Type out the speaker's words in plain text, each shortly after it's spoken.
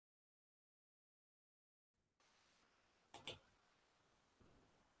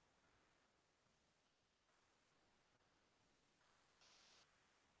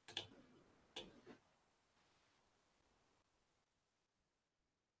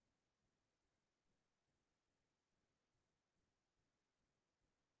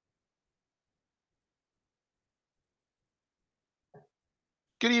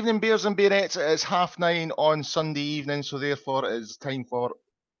Good evening, Bears and Bearettes. It's 9:30 on Sunday evening, so therefore it is time for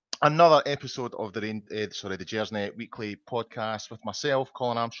another episode of the Gersnet Weekly Podcast with myself,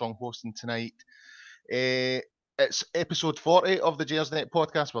 Colin Armstrong, hosting tonight. It's episode 40 of the Gersnet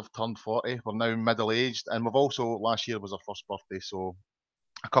Podcast. We've turned 40. We're now middle-aged, and we've also, last year was our first birthday, so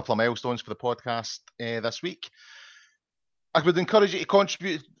a couple of milestones for the podcast this week. I would encourage you to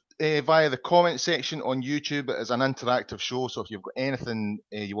contribute via the comment section on YouTube. It is an interactive show, so if you've got anything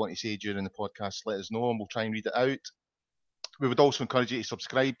you want to say during the podcast, let us know and we'll try and read it out. We would also encourage you to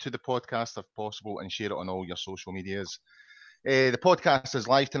subscribe to the podcast if possible and share it on all your social medias. The podcast is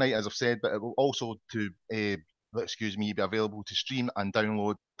live tonight, as I've said, but it will also be available to stream and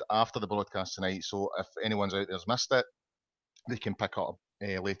download after the broadcast tonight. So if anyone's out there's missed it, they can pick up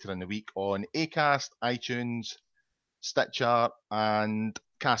later in the week on Acast, iTunes, Stitcher and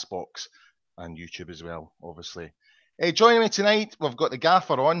Castbox, and YouTube as well, obviously. Joining me tonight, we've got the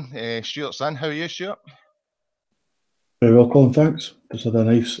gaffer on, Stuart Sin. How are you, Stuart? Very well, Colin, thanks. Just had a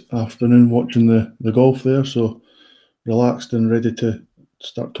nice afternoon watching the golf there, so relaxed and ready to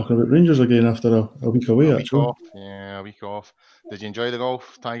start talking about Rangers again after a week away, actually. A week off. Did you enjoy the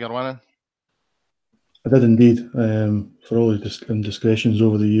golf, Tiger winning? I did indeed. For all his indiscretions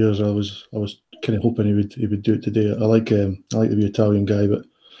over the years, I was kind of hoping he would do it today. I like the Italian guy, but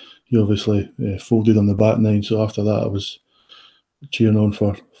he obviously folded on the back nine. So after that, I was cheering on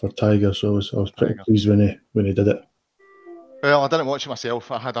for Tiger. So I was pretty pleased when he did it. Well, I didn't watch it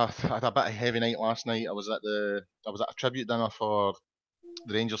myself. I had a bit of a heavy night last night. I was at a tribute dinner for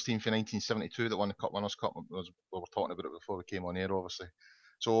the Rangers team for 1972 that won the Cup Winners' Cup. We were talking about it before we came on air, obviously.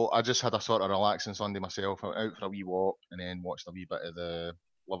 So I just had a sort of relaxing Sunday myself. I went out for a wee walk and then watched a wee bit of the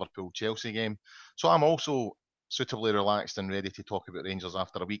Liverpool-Chelsea game. So I'm also suitably relaxed and ready to talk about Rangers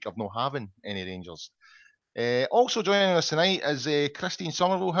after a week of not having any Rangers. Also joining us tonight is Christine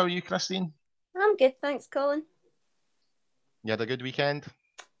Somerville. How are you, Christine? I'm good, thanks, Colin. You had a good weekend?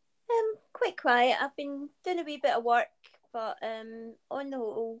 Quite quiet. I've been doing a wee bit of work, but on the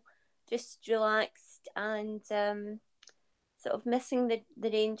whole, just relaxed and sort of missing the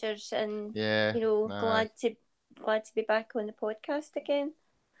Rangers, and glad to be back on the podcast again.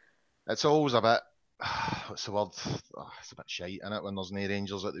 It's always a bit what's the word? It's a bit shite, isn't it, when there's no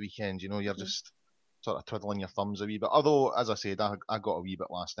Rangers at the weekend? You know, you're just sort of twiddling your thumbs a wee bit. Although, as I said, I got a wee bit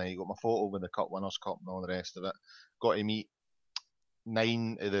last night. Got my photo with the Cup Winners' Cup and all the rest of it. Got to meet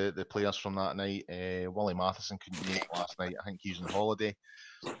 9 of the players from that night. Willie Matheson couldn't make it last night. I think he's on holiday.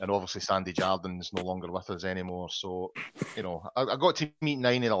 And obviously Sandy Jardin's no longer with us anymore. So, I got to meet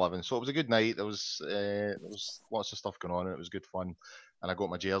 9 and 11. So it was a good night. There was lots of stuff going on and it was good fun. And I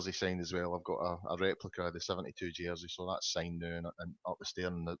got my jersey signed as well. I've got a replica of the 72 jersey. So that's signed now and up the stair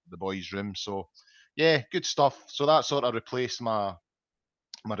in the boys' room. So, yeah, good stuff. So that sort of replaced my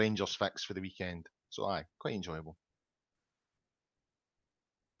Rangers fix for the weekend. So, quite enjoyable.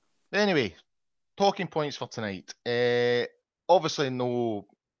 Anyway, talking points for tonight. Obviously, no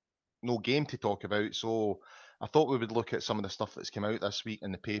game to talk about, so I thought we would look at some of the stuff that's come out this week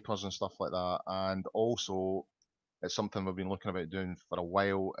in the papers and stuff like that, and also it's something we've been looking about doing for a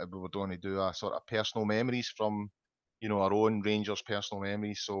while. We were going to do a sort of personal memories from, our own Rangers personal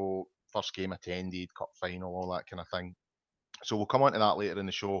memories. So first game attended, cup final, all that kind of thing. So we'll come on to that later in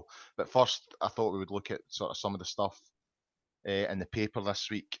the show. But first, I thought we would look at sort of some of the stuff in the paper this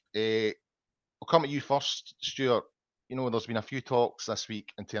week. I'll come at you first, Stuart. There's been a few talks this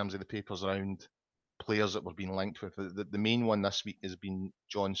week in terms of the papers around players that were being linked with. The main one this week has been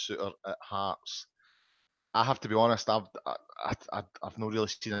John Souttar at Hearts. I have to be honest, I've not really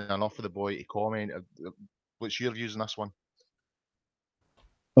seen enough of the boy to comment. What's your views on this one?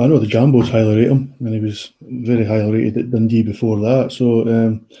 I know the Jambos highly rate him, and he was very highly rated at Dundee before that.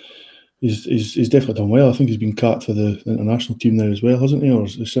 So he's definitely done well. I think he's been capped for the international team now as well, hasn't he? Or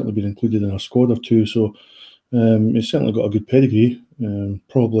he's certainly been included in a squad or two. So he's certainly got a good pedigree.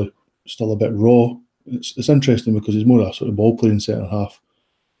 Probably still a bit raw. It's interesting because he's more a sort of ball playing centre half,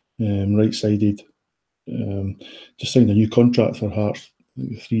 right-sided. Just signed a new contract for Hearts, a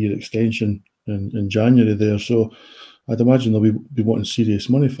 3-year extension in January there. So I'd imagine they'll be wanting serious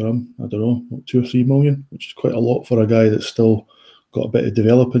money for him. I don't know, 2 or 3 million, which is quite a lot for a guy that's still got a bit of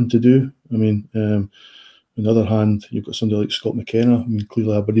developing to do. I mean, on the other hand, you've got somebody like Scott McKenna. I mean,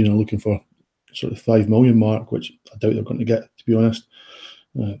 clearly Aberdeen are looking for sort of 5 million mark, which I doubt they're going to get, to be honest.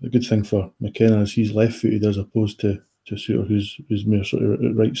 The good thing for McKenna is he's left-footed as opposed to Souttar, who's more sort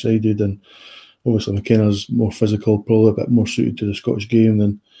of right-sided, and obviously McKenna's more physical, probably a bit more suited to the Scottish game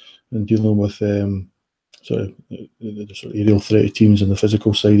than dealing with the sort of aerial threat teams and the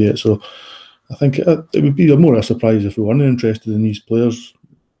physical side of it. So I think it would be more a surprise if we weren't interested in these players.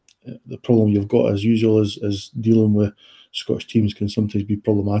 the problem you've got, as usual, is dealing with Scottish teams can sometimes be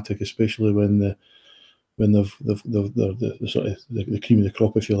problematic, especially when they're the sort of the cream of the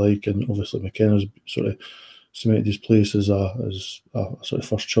crop, if you like, and obviously McKenna's sort of cemented his place as a sort of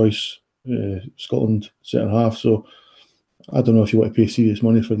first choice Scotland centre half. So I don't know if you want to pay serious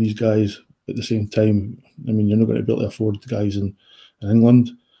money for these guys. At the same time, I mean, you're not going to be able to afford the guys in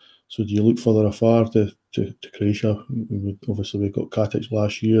England. So do you look further afar to Croatia? We've got Katic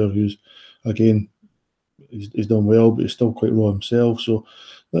last year, who's again he's done well, but he's still quite raw himself. So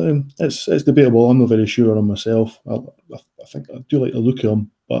it's debatable. I'm not very sure on myself. I think I do like the look of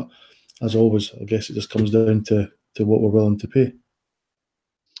him, but as always, I guess it just comes down to what we're willing to pay.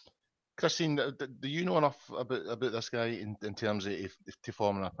 Christine, do you know enough about this guy in terms of to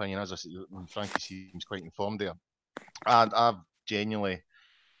form an opinion? As I said, Frankie seems quite informed there, and I've genuinely,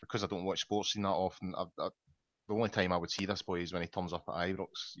 because I don't watch sports scene that often, the only time I would see this boy is when he turns up at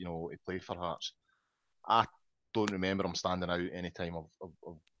Ibrox, you know, to play for Hearts. I don't remember him standing out any time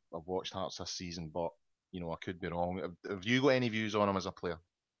I've watched Hearts this season, but you know, I could be wrong. Have you got any views on him as a player?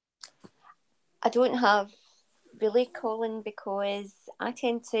 I don't have really, Colin, because I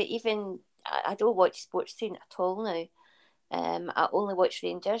tend to I don't watch sports scene at all now. I only watch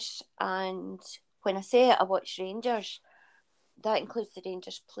Rangers, and when I say I watch Rangers, that includes the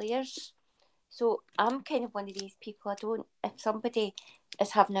Rangers players. So I'm kind of one of these people. If somebody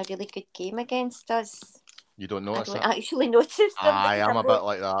is having a really good game against us, you don't notice it? I don't actually notice them. I'm a bit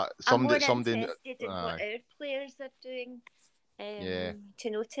like that. I'm more interested in what our players are doing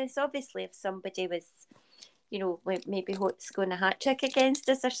to notice. Obviously, if somebody was, you know, maybe scoring a hat-trick against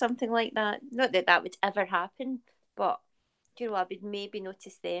us or something like that, not that would ever happen, but, you know, I would maybe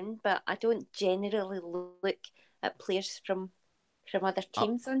notice them, but I don't generally look at players from other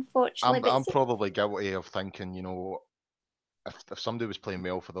teams, unfortunately. I'm probably guilty of thinking, you know, if somebody was playing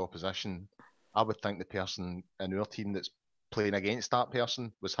well for the opposition, I would think the person in our team that's playing against that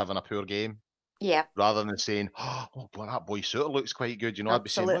person was having a poor game. Yeah. Rather than saying, oh, boy, that boy Suter looks quite good, you know,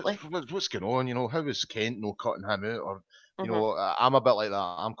 Absolutely. I'd be saying, what's going on? You know, how is Kent no cutting him out? Or, you know, I'm a bit like that.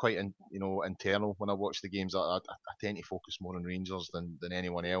 I'm quite, internal when I watch the games. I tend to focus more on Rangers than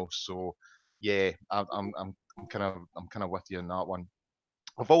anyone else. So, yeah, I'm kind of with you on that one.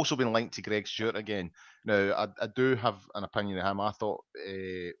 I've also been linked to Greg Stewart again. Now, I do have an opinion of him. I thought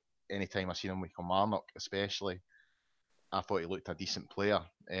any time I seen him with Kilmarnock, especially, I thought he looked a decent player.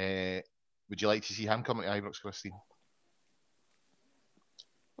 Would you like to see him coming to Ibrox, Christine?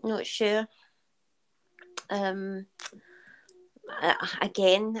 Not sure. Again,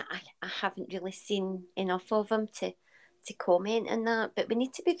 I haven't really seen enough of him to comment on that. But we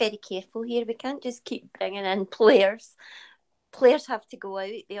need to be very careful here. We can't just keep bringing in players. Players have to go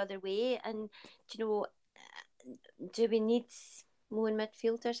out the other way. And, you know, do we need more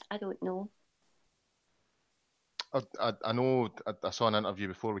midfielders? I don't know. I know I saw an interview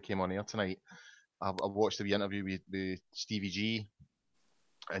before we came on air tonight. I watched the interview with Stevie G,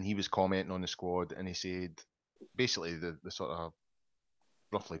 and he was commenting on the squad, and he said, basically the sort of,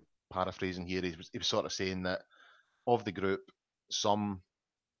 roughly paraphrasing here, he was sort of saying that of the group, some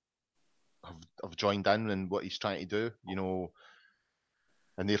have joined in what he's trying to do, you know,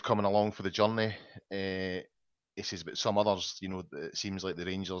 and they're coming along for the journey. He says, but some others, you know, it seems like the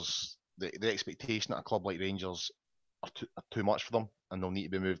Rangers, the expectation at a club like Rangers are too much for them, and they'll need to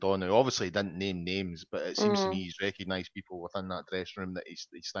be moved on. Now, obviously, he didn't name names, but it seems to me he's recognised people within that dressing room that he's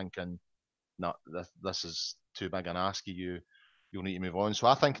thinking, nah, this is too big an ask of you. You'll need to move on. So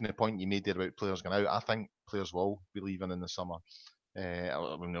I think in the point you made there about players going out, I think players will be leaving in the summer.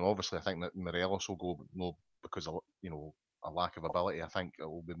 I mean, obviously, I think that Morelos will go, no, because of, you know, a lack of ability. I think it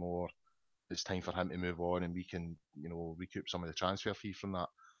will be more, it's time for him to move on, and we can, you know, recoup some of the transfer fee from that.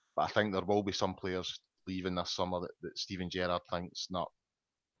 But I think there will be some players leaving this summer that Steven Gerrard thinks, no,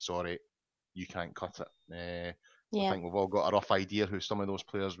 sorry, you can't cut it. I think we've all got a rough idea who some of those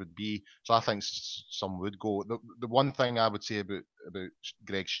players would be. So I think some would go. The one thing I would say about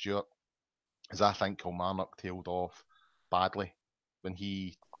Greg Stewart is I think Kilmarnock tailed off badly when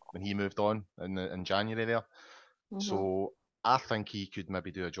he moved on in January there. So I think he could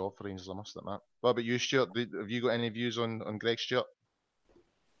maybe do a job for Rangers, I must admit. What about you, Stuart? Have you got any views on Greg Stewart?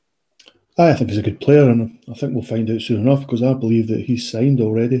 I think he's a good player, and I think we'll find out soon enough, because I believe that he's signed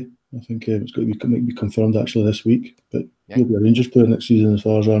already. I think it's going to be confirmed actually this week, but he'll be a Rangers player next season as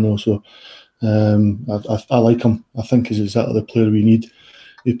far as I know. So I like him. I think he's exactly the player we need.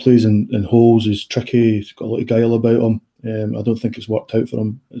 He plays in holes, he's tricky, he's got a lot of guile about him. I don't think it's worked out for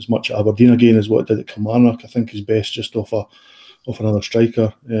him as much at Aberdeen again as what it did at Kilmarnock. I think he's best just off another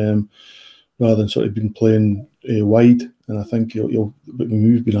striker, rather than sort of being playing wide. and I think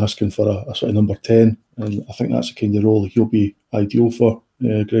we've been asking for a sort of number 10, and I think that's the kind of role he'll be ideal for,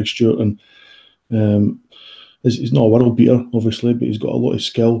 Greg Stewart. And he's not a world beater, obviously, but he's got a lot of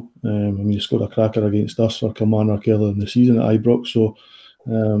skill. I mean, he scored a cracker against us for Kilmarnock earlier in the season at Ibrox, so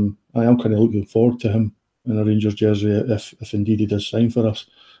I am kind of looking forward to him in a Rangers jersey if indeed he does sign for us.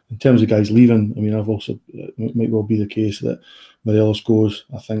 In terms of guys leaving, I mean, it might well be the case that Morelos goes.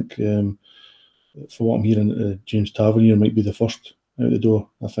 I think, from what I'm hearing, James Tavernier might be the first out the door.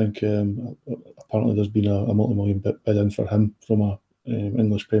 I think apparently there's been a multi-million bid in for him from a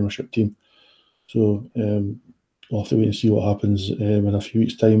English Premiership team. So we'll have to wait and see what happens in a few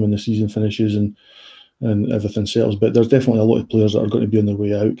weeks' time when the season finishes and everything settles. But there's definitely a lot of players that are going to be on their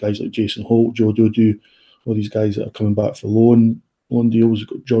way out. Guys like Jason Holt, Joe Dodo, all these guys that are coming back for loan deals. You've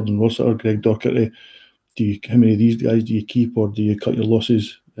got Jordan Rossiter, Greg Docherty. How many of these guys do you keep, or do you cut your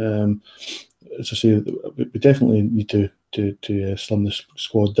losses? As I say, we definitely need to slim this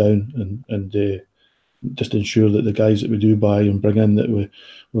squad down and just ensure that the guys that we do buy and bring in, that we're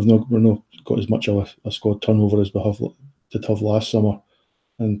not got as much of a squad turnover as we did have last summer,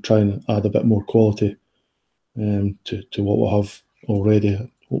 and try and add a bit more quality to what we have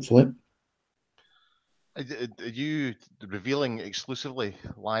already, hopefully. Are you revealing exclusively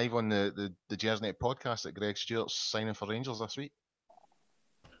live on the Jersnet podcast that Greg Stewart's signing for Rangers this week?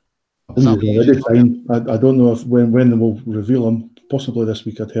 I don't know if when they will reveal him. Possibly this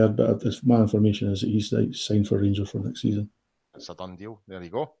week, I'd heard, but my information is that he's signed for Rangers for next season. It's a done deal. There you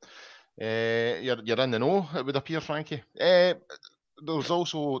go. You're in the know, it would appear, Frankie. There's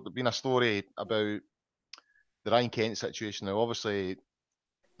also been a story about the Ryan Kent situation. Now, obviously,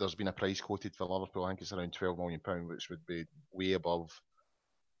 there's been a price quoted for Liverpool. I think it's around £12 million, which would be way above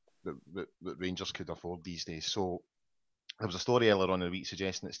what Rangers could afford these days. So there was a story earlier on in the week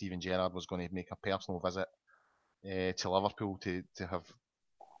suggesting that Steven Gerrard was going to make a personal visit to Liverpool to have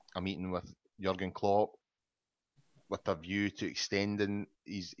a meeting with Jurgen Klopp with a view to extending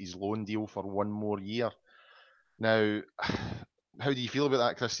his loan deal for one more year. Now, how do you feel about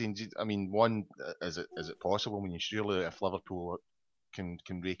that, Christian? I mean, one, is it possible? I mean, surely if Liverpool can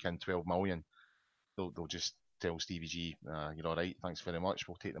rake in 12 million, they'll just tell Stevie G, you're all right, thanks very much,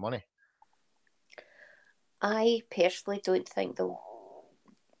 we'll take the money. I personally don't think they'll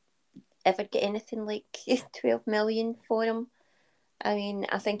ever get anything like 12 million for him. I mean,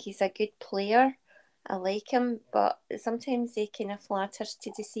 I think he's a good player. I like him, but sometimes he kind of flatters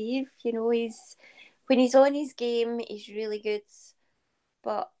to deceive. You know, when he's on his game, he's really good,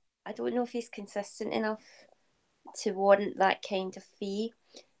 but I don't know if he's consistent enough to warrant that kind of fee.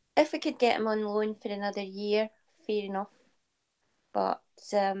 If we could get him on loan for another year, fair enough. But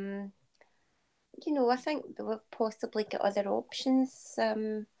you know, I think we've possibly got other options.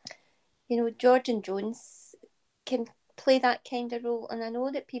 You know, Jordan Jones can play that kind of role, and I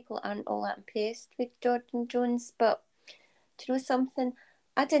know that people aren't all that impressed with Jordan Jones, but do you know something?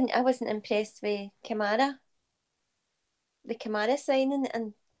 I wasn't impressed with Kamara, the Kamara signing,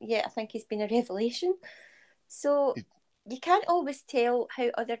 and yeah, I think he's been a revelation. So you can't always tell how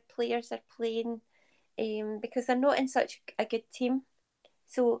other players are playing, because they're not in such a good team.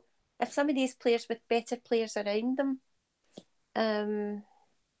 So if some of these players with better players around them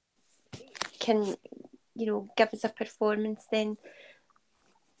can, you know, give us a performance, then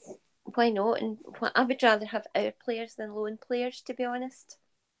why not? And I would rather have our players than loan players, to be honest.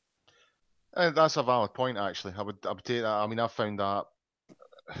 That's a valid point, actually. I would take that. I mean, I've found that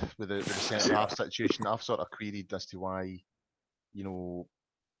with the centre half situation, I've sort of queried as to why, you know,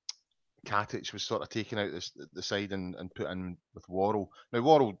 Katic was sort of taken out the side and put in with Worrell. Now,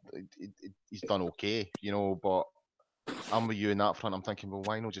 Worrell, he's done okay, you know, but I'm with you in that front. I'm thinking, well,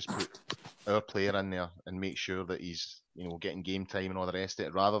 why not just put our player in there and make sure that he's, you know, getting game time and all the rest of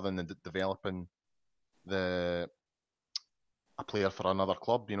it, rather than developing a player for another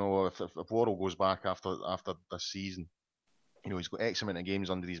club. You know, if Worrell goes back after this season, you know, he's got X amount of games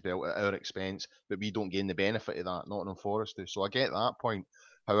under his belt at our expense, but we don't gain the benefit of that. Nottingham Forest do. So I get that point.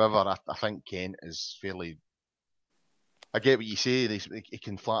 However, I think Kent is fairly. I get what you say. He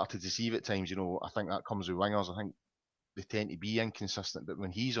can flatter to deceive at times. You know, I think that comes with wingers. I think they tend to be inconsistent. But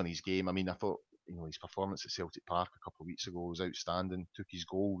when he's on his game, I mean, I thought, you know, his performance at Celtic Park a couple of weeks ago was outstanding. Took his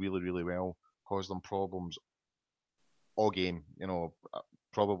goal really, really well. Caused them problems all game. You know,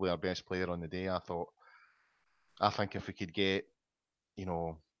 probably our best player on the day, I thought. I think if we could get, you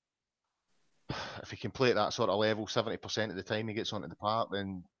know, if he can play at that sort of level 70% of the time he gets onto the park,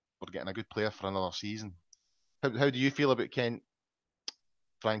 then we're getting a good player for another season. How do you feel about Kent,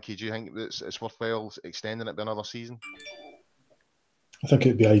 Frankie? Do you think it's worthwhile extending it by another season? I think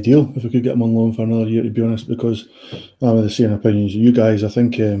it'd be ideal if we could get him on loan for another year, to be honest, because I'm of the same opinion as you guys. I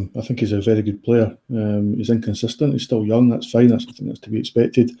think he's a very good player. He's inconsistent. He's still young. That's fine. I think that's to be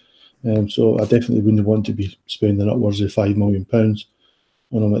expected. So I definitely wouldn't want to be spending upwards of £5 million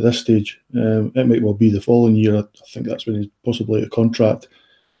on him at this stage. It might well be the following year. I think that's when he's possibly out of contract.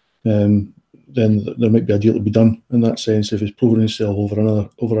 Then there might be a deal to be done in that sense. If he's proven himself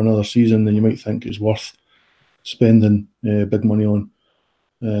over another season, then you might think it's worth spending big money on.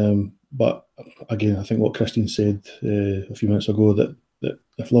 But again, I think what Christine said a few minutes ago, that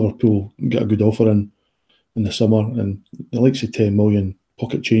if Liverpool get a good offer in the summer, and the likes of 10 million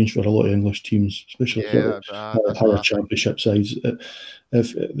pocket change for a lot of English teams, especially higher championship sides, a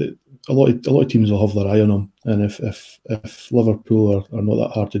lot of teams will have their eye on them. And if Liverpool are not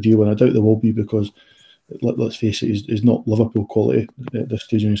that hard to deal with, and I doubt they will be, because let's face it, he's not Liverpool quality at this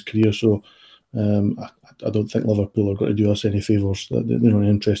stage in his career. So I don't think Liverpool are going to do us any favours. They're not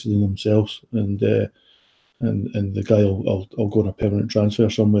interested in themselves, and the guy will go on a permanent transfer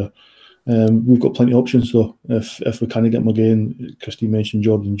somewhere. We've got plenty of options though. If we can't get him again, Christine mentioned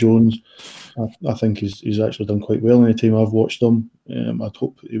Jordan Jones. I think he's actually done quite well in the time I've watched him. I'd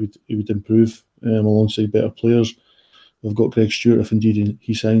hope he would improve alongside better players. We've got Greg Stewart, if indeed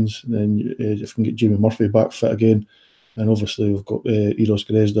he signs. Then if we can get Jamie Murphy back fit again. And obviously we've got Eros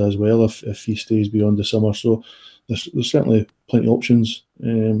Grezda as well if he stays beyond the summer. So there's certainly plenty of options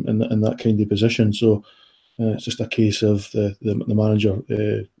in that kind of position. So it's just a case of the manager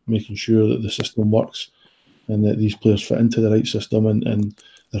making sure that the system works and that these players fit into the right system, and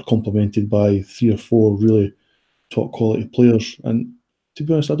they're complemented by 3 or 4 really top quality players. And to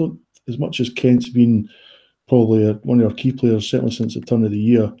be honest, I don't, as much as Kent's been probably one of our key players, certainly since the turn of the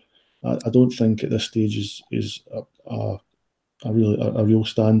year, I don't think at this stage is a real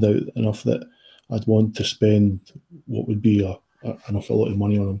standout enough that I'd want to spend what would be an awful lot of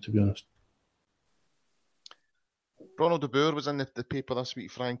money on him, to be honest. Ronald de Boer was in the paper this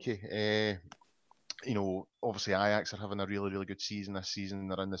week, Frankie. Obviously Ajax are having a really, really good season this season.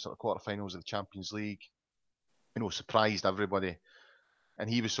 They're in the sort of quarterfinals of the Champions League. Surprised everybody. And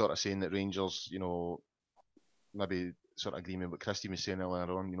he was sort of saying that Rangers, maybe sort of agreement with Christie was saying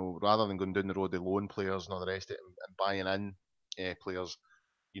earlier on, rather than going down the road of loan players and all the rest of it and buying in players,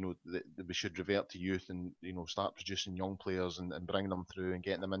 that we should revert to youth and, start producing young players and bringing them through and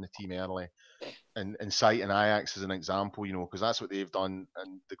getting them in the team early. And citing Ajax as an example, because that's what they've done,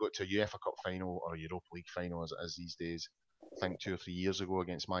 and they got to a UEFA Cup final or a Europa League final as it is these days. I think 2 or 3 years ago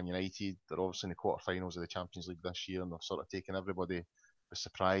against Man United. They're obviously in the quarterfinals of the Champions League this year, and they're sort of taking everybody by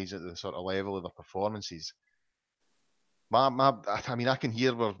surprise at the sort of level of their performances. I can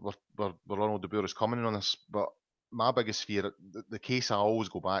hear where Ronald de Boer is coming on this, but my biggest fear, the case I always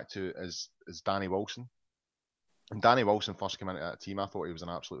go back to is Danny Wilson. When Danny Wilson first came into that team, I thought he was an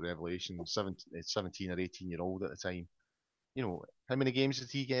absolute revelation. 17 or 18-year-old at the time. How many games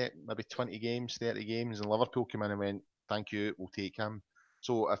did he get? Maybe 20 games, 30 games. And Liverpool came in and went, thank you, we'll take him.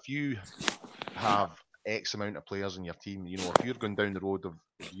 So if you have X amount of players in your team, if you're going down the road of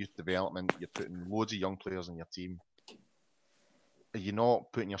youth development, you're putting loads of young players in your team, are you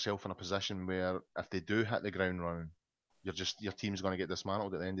not putting yourself in a position where if they do hit the ground running, your team's going to get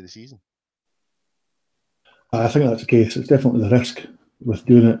dismantled at the end of the season? I think that's the case. It's definitely the risk with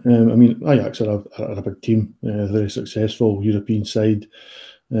doing it. Ajax are a big team, very successful European side,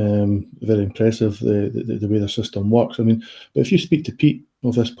 very impressive the way the system works. But if you speak to Pete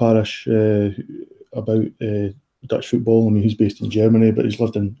of this parish about Dutch football, he's based in Germany, but he's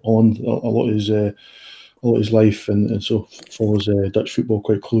lived in Holland a lot of his life, and so follows Dutch football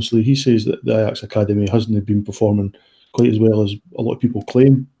quite closely. He says that the Ajax Academy hasn't been performing quite as well as a lot of people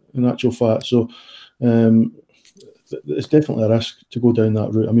claim, in actual fact. So it's definitely a risk to go down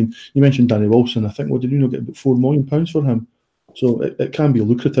that route. You mentioned Danny Wilson. I think, did you not get about £4 million for him? So it can be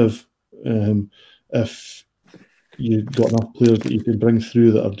lucrative if you've got enough players that you can bring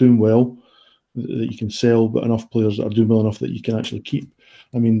through that are doing well, that you can sell, but enough players that are doing well enough that you can actually keep.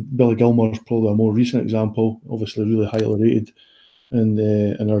 Billy Gilmour is probably a more recent example, obviously really highly rated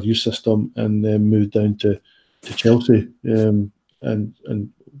in our youth system, and then moved down to Chelsea. And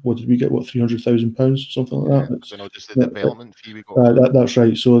what did we get? £300,000, something like that. Just the development fee we got. That's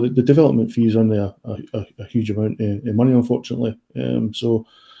right. So the development fee is only a huge amount of money, unfortunately. So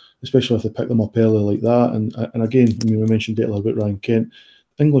especially if they pick them up early like that, and again, we mentioned it about Ryan Kent.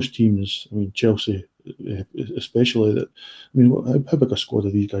 English teams, Chelsea especially, how big a squad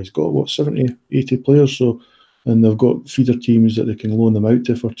have these guys got? 70, 80 players? So, and they've got feeder teams that they can loan them out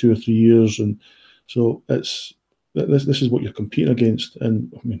to for 2 or 3 years, and so it's this is what you're competing against.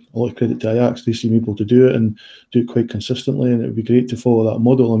 And I mean, a lot of credit to Ajax; they seem able to do it and do it quite consistently. And it would be great to follow that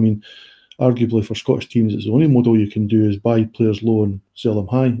model. I mean, arguably for Scottish teams, it's the only model you can do is buy players low and sell them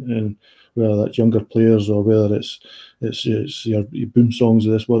high, and whether that's younger players or whether it's your boom songs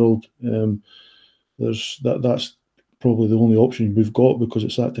of this world. That's probably the only option we've got, because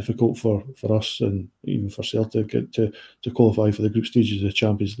it's that difficult for us and even for Celtic to qualify for the group stages of the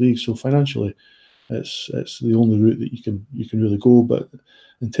Champions League. So financially, it's the only route that you can really go. But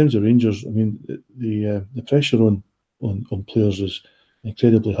in terms of Rangers, I mean, the pressure on players is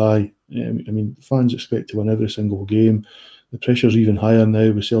incredibly high. I mean, fans expect to win every single game. The pressure's even higher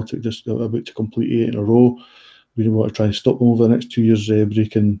now with Celtic just about to complete 8 in a row. We don't want to try and stop them over the next 2 years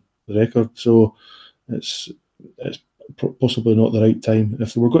breaking the record. So it's possibly not the right time.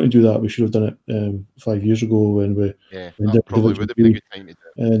 If we were going to do that, we should have done it 5 years ago when that probably would have been a good time to do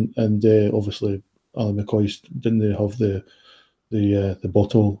it. And obviously, Alan McCoy didn't have the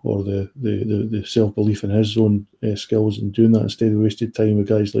bottle or the self belief in his own skills in doing that. Instead, we wasted time with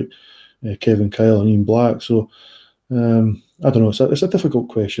guys like Kevin Kyle and Ian Black. So I don't know. It's a difficult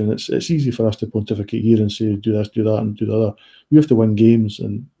question. It's easy for us to pontificate here and say do this, do that, and do the other. We have to win games,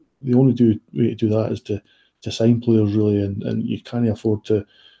 and the only way to do that is to sign players really, and you can't afford to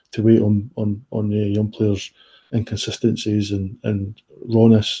wait on young players' inconsistencies and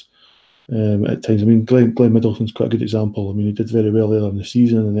rawness. At times, I mean, Glenn Middleton's quite a good example. I mean, he did very well earlier in the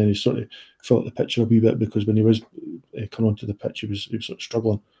season, and then he sort of felt the picture a wee bit, because when he was coming onto the pitch, he was sort of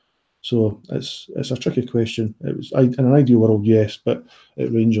struggling. So it's a tricky question. It was in an ideal world, yes, but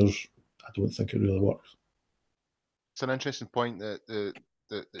at Rangers, I don't think it really works. It's an interesting point that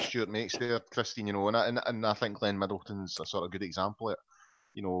Stuart makes there, Christine. And I think Glenn Middleton's a sort of good example of it.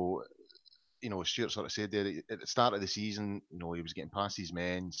 Stuart sort of said there at the start of the season, he was getting past his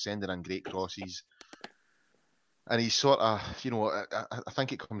men, sending in great crosses. And he's sort of, I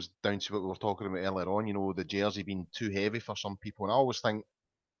think it comes down to what we were talking about earlier on, the jersey being too heavy for some people. And I always think,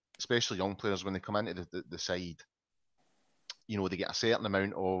 especially young players, when they come into the side, they get a certain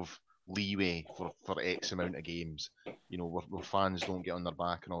amount of leeway for X amount of games, where fans don't get on their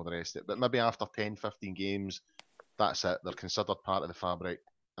back and all the rest of it. But maybe after 10, 15 games, that's it. They're considered part of the fabric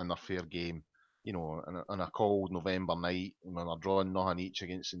and they're fair game. On a cold November night, when they're drawing nothing each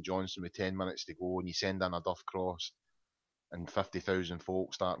against St Johnstone with 10 minutes to go, and you send in a Duff cross, and 50,000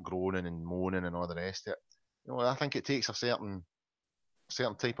 folk start groaning and moaning and all the rest of it. I think it takes a certain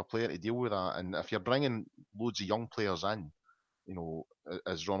type of player to deal with that. And if you're bringing loads of young players in,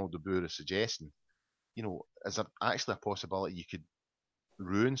 as Ronald de Boer is suggesting, is there actually a possibility you could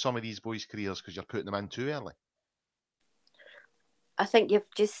ruin some of these boys' careers because you're putting them in too early? I think you've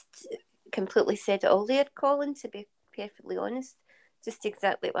just completely said it all there, Colin, to be perfectly honest. Just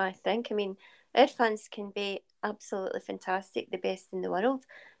exactly what I think. I mean, our fans can be absolutely fantastic, the best in the world.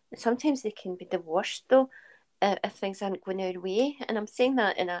 Sometimes they can be the worst, though, if things aren't going our way. And I'm saying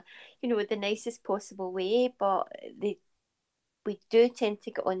that in the nicest possible way, but we do tend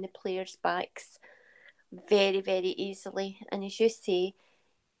to get on the players' backs very, very easily. And as you say,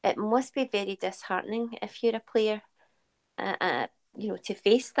 it must be very disheartening if you're a player, to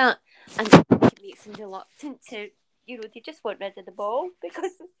face that, and it makes them reluctant to, they just want rid of the ball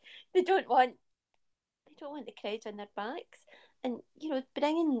because they don't want the crowd on their backs. And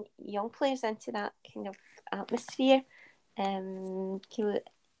bringing young players into that kind of atmosphere, there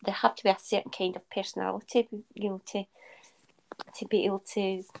have to be a certain kind of personality, to be able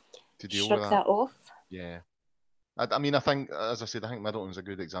to shrug that off. Yeah. I mean, I think, as I said, I think Middleton's a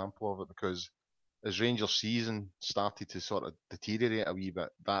good example of it, because as Rangers' season started to sort of deteriorate a wee bit,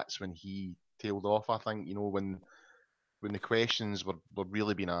 that's when he tailed off. I think, when the questions were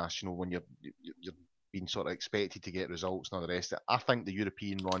really being asked, when you're being sort of expected to get results and all the rest of it. I think the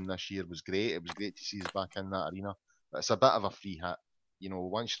European run this year was great. It was great to see us back in that arena. But it's a bit of a free hit.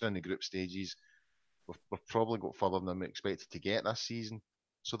 Once you're in the group stages, we've probably got further than we expected to get this season.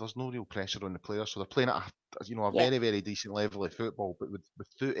 So there's no real pressure on the players. So they're playing at a very, very decent level of football, but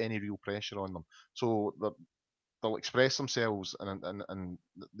without any real pressure on them. So they'll express themselves, and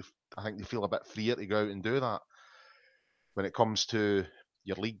I think they feel a bit freer to go out and do that. When it comes to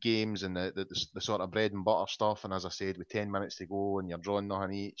your league games and the sort of bread and butter stuff, and as I said, with 10 minutes to go and you're drawing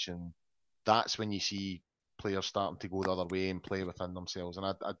nothing each, and that's when you see players starting to go the other way and play within themselves. And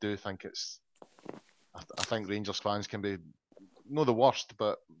I do think I think Rangers fans can be not the worst,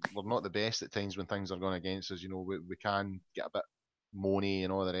 but we're not the best at times when things are going against us. We can get a bit moany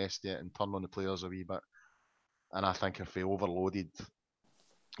and all the rest of it and turn on the players a wee bit. And I think if we overloaded,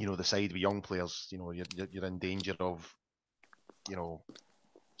 the side with young players, you're in danger of,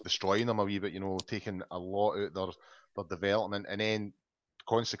 destroying them a wee bit, taking a lot out their development, and then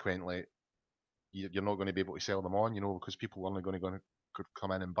consequently, you're not going to be able to sell them on, because people are only going to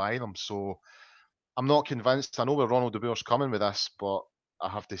come in and buy them. So I'm not convinced. I know where Ronald De Boer's coming with this, but I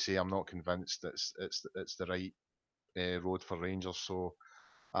have to say I'm not convinced it's the right road for Rangers. So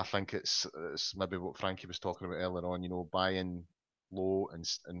I think it's maybe what Frankie was talking about earlier on. Buying low and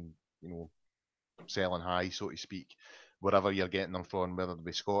selling high, so to speak, wherever you're getting them from, whether it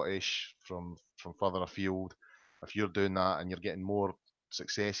be Scottish, from further afield. If you're doing that and you're getting more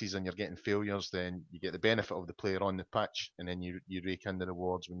successes and you're getting failures, then you get the benefit of the player on the pitch, and then you rake in the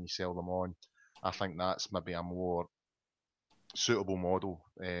rewards when you sell them on. I think that's maybe a more suitable model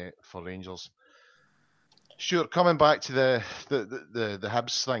for Rangers. Stuart, coming back to the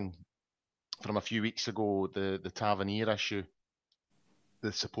Hibs thing from a few weeks ago, the Tavernier issue,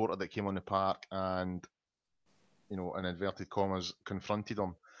 the supporter that came on the park and, in inverted commas, confronted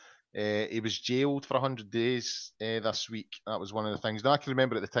him. He was jailed for 100 days this week. That was one of the things. Now, I can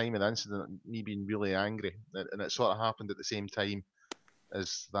remember at the time of the incident, me being really angry, and it sort of happened at the same time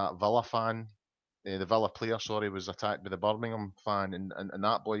as that Villa fan, the Villa player, was attacked by the Birmingham fan, and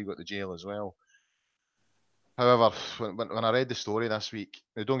that boy got to jail as well. However, when I read the story this week,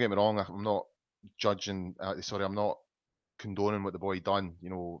 now don't get me wrong, I'm not judging, I'm not condoning what the boy done.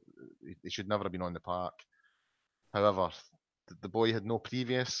 He should never have been on the park. However, the boy had no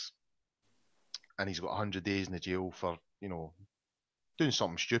previous, and he's got 100 days in the jail for, doing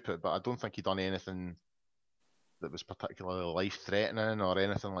something stupid, but I don't think he done anything that was particularly life-threatening or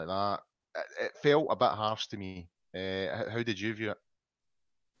anything like that. It felt a bit harsh to me. How did you view it?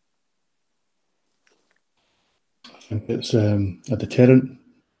 I think it's a deterrent,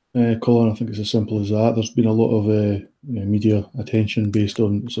 Colin. I think it's as simple as that. There's been a lot of media attention based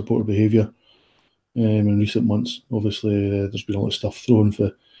on supporter behaviour in recent months. Obviously, there's been a lot of stuff thrown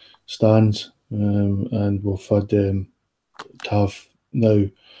for stands, and we've had Tav now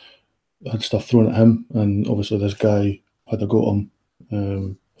had stuff thrown at him, and obviously this guy had a go at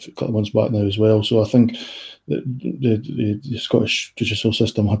him a couple of months back now as well. So I think the Scottish judicial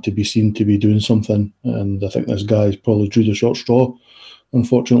system had to be seen to be doing something, and I think this guy probably drew the short straw.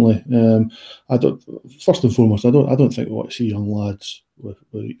 Unfortunately, I don't. First and foremost, I don't think we want to see young lads with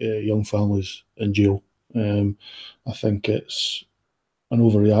young families in jail. I think it's an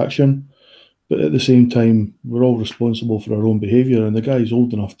overreaction, but at the same time, we're all responsible for our own behaviour, and the guy's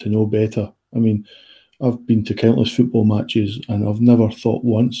old enough to know better. I mean, I've been to countless football matches, and I've never thought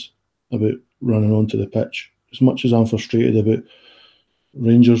once about running onto the pitch. As much as I'm frustrated about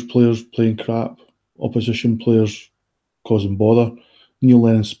Rangers players playing crap, opposition players causing bother, Neil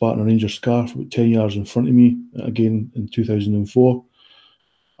Lennon spat on a Rangers scarf about 10 yards in front of me again in 2004.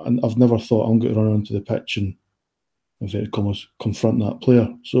 And I've never thought I'm going to run onto the pitch and, inverted commas, confront that player.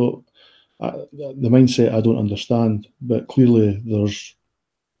 So the mindset I don't understand, but clearly there's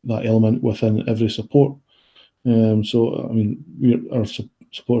that element within every support. So, I mean, our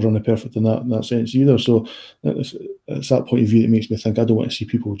supporters aren't perfect in that sense either. So it's that point of view that makes me think I don't want to see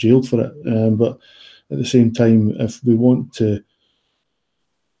people jailed for it. But at the same time, if we want to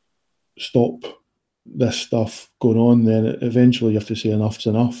stop this stuff going on, then eventually you have to say enough's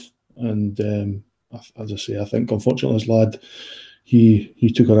enough. And as I say, I think unfortunately this lad,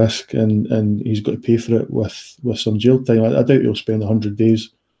 he took a risk and he's got to pay for it with some jail time. I doubt he'll spend 100 days.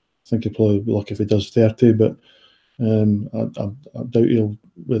 I think he'll probably be lucky if he does 30, but I doubt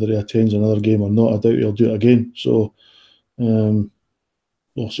whether he attends another game or not, I doubt he'll do it again. So I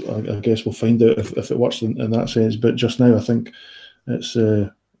guess we'll find out if it works in that sense. But just now, I think it's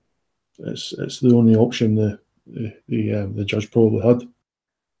the only option the judge probably had.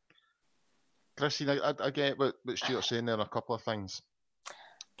 Christine, I get what Stuart's saying there, a couple of things.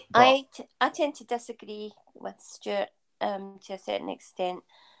 I tend to disagree with Stuart to a certain extent.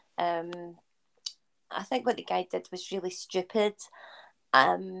 I think what the guy did was really stupid.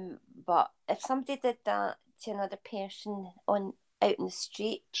 But if somebody did that to another person out in the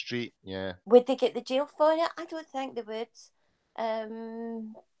street, yeah, would they get the jail for it? I don't think they would.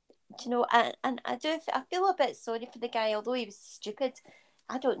 And I feel a bit sorry for the guy, although he was stupid.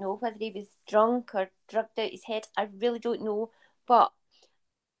 I don't know whether he was drunk or drugged out his head. I really don't know. But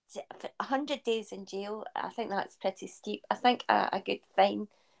 100 days in jail, I think that's pretty steep. I think a good fine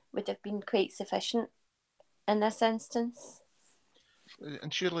would have been quite sufficient in this instance.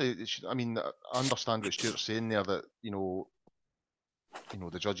 And surely, I mean, I understand what Stuart's saying there, that the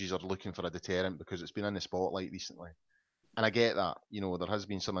judges are looking for a deterrent because it's been in the spotlight recently, and I get that. There has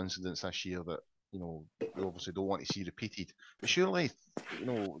been some incidents this year that we obviously don't want to see repeated. But surely,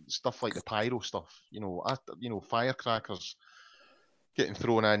 stuff like the pyro stuff, firecrackers, getting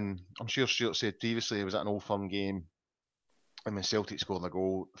thrown in. I'm sure Stuart said previously he was at an Old Firm game, and when Celtic scored a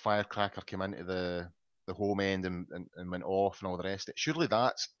goal, the firecracker came into the home end and went off and all the rest of it. Surely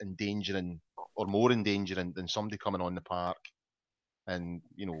that's endangering, or more endangering than somebody coming on the park. And,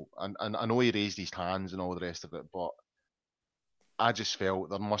 you know, and I know he raised his hands and all the rest of it, but I just felt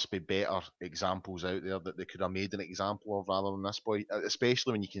there must be better examples out there that they could have made an example of rather than this boy,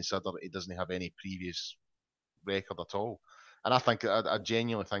 especially when you consider he doesn't have any previous record at all. And I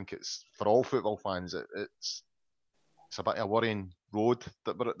genuinely think it's, for all football fans, it's a bit of a worrying road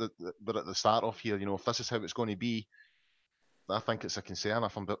that we're at the start of here. You know, if this is how it's going to be, I think it's a concern.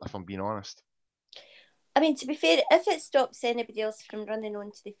 If I'm being honest. I mean, to be fair, if it stops anybody else from running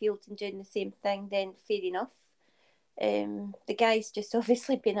onto the field and doing the same thing, then fair enough. The guy's just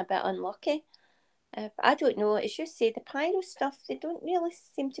obviously been a bit unlucky. But I don't know. As you say, the pyro stuff, they don't really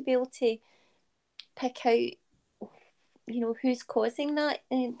seem to be able to pick out, you know, who's causing that.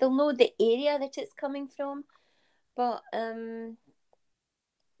 They'll know the area that it's coming from, but that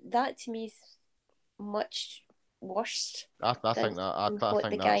to me is much worse. I think that I what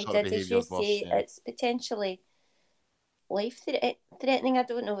think the that guy sort of did. As behaviour you is worse. say, Yeah. it's potentially life-threatening. I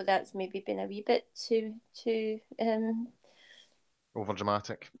don't know. That's maybe been a wee bit too Over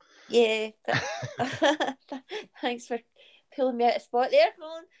dramatic. Yeah. Thanks for pulling me out of spot there,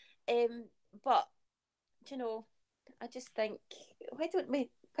 Colin. But you know, I just think why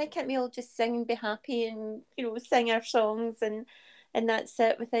can't we all just sing and be happy and, you know, sing our songs and that's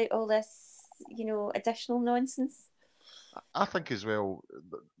it without all this, you know, additional nonsense? I think as well,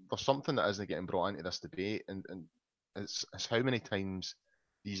 there's something that isn't getting brought into this debate, and it's how many times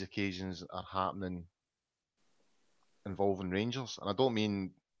these occasions are happening involving Rangers. And I don't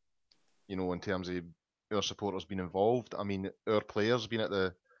mean, you know, in terms of our supporters being involved. I mean, our players being at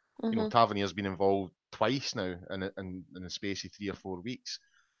the, you know, Tavernier's been involved twice now in the space of 3 or 4 weeks.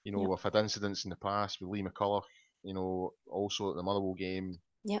 You know, we've had incidents in the past with Lee McCulloch, you know, also at the Motherwell game,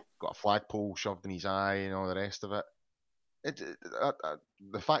 got a flagpole shoved in his eye and all the rest of it.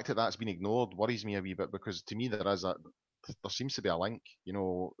 The fact that that's been ignored worries me a wee bit, because to me there seems to be a link. You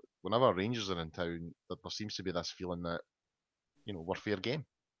know, whenever Rangers are in town, there seems to be this feeling that, you know, we're fair game.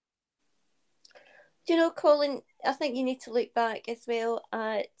 Do you know, Colin, I think you need to look back as well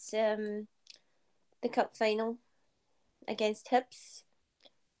at the cup final against Hibs,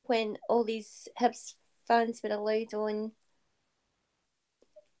 when all these Hibs fans were allowed on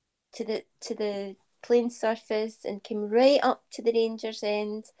to the playing surface and came right up to the Rangers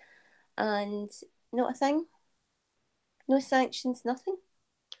end, and not a thing, no sanctions, nothing.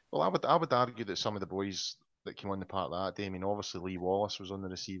 Well, I would argue that some of the boys that came on the park that day, I mean, obviously Lee Wallace was on the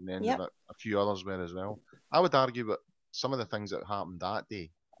receiving end of it, a few others were as well. I would argue that some of the things that happened that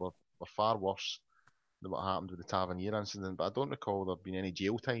day were far worse than what happened with the Tavernier incident, but I don't recall there being any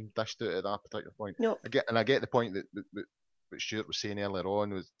jail time dished out at that particular point. No. I get the point that Stuart was saying earlier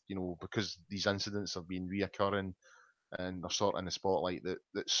on, was, you know, because these incidents have been reoccurring and they're sort of in the spotlight, that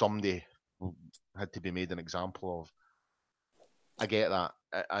somebody had to be made an example of. I get that.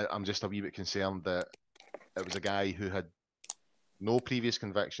 I'm just a wee bit concerned that it was a guy who had no previous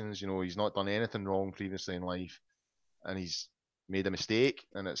convictions. You know, he's not done anything wrong previously in life, and he's made a mistake,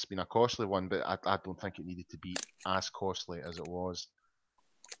 and it's been a costly one, but I don't think it needed to be as costly as it was.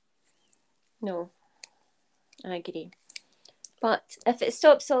 No, I agree. But if it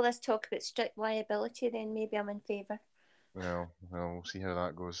stops all this talk about strict liability, then maybe I'm in favour. Well, we'll see how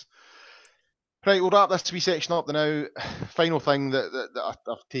that goes. Right, we'll wrap this wee section up now. Final thing that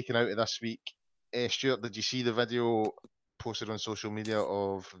I've taken out of this week. Stuart, did you see the video posted on social media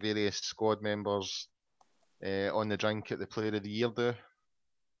of various squad members on the drink at the Player of the Year do?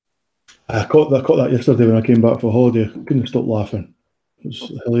 I caught that yesterday when I came back for holiday. I couldn't stop laughing. It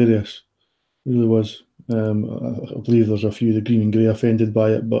was hilarious. It really was. I believe there's a few, the green and grey, offended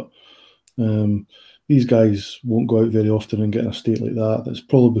by it, but these guys won't go out very often and get in a state like that. It's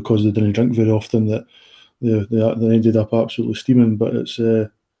probably because they didn't drink very often that they ended up absolutely steaming. But it's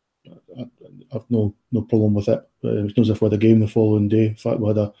I've no problem with it. It's not as if we had a game the following day. In fact, we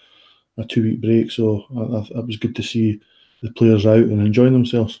had a 2-week break, so it was good to see the players out and enjoying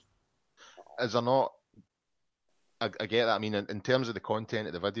themselves. Is there not? I get that. I mean, in terms of the content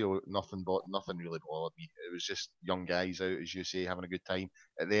of the video, nothing really bothered me. It was just young guys out, as you say, having a good time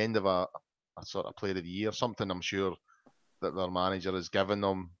at the end of a sort of Player of the Year, something I'm sure that their manager has given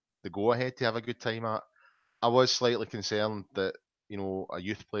them the go ahead to have a good time at. I was slightly concerned that, you know, a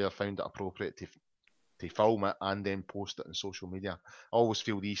youth player found it appropriate to film it and then post it on social media. I always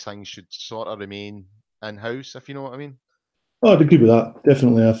feel these things should sort of remain in house, if you know what I mean. Oh, I'd agree with that.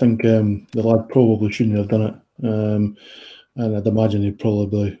 Definitely, I think the lad probably shouldn't have done it. and I'd imagine he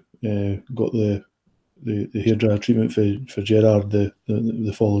probably got the hairdryer treatment for Gerrard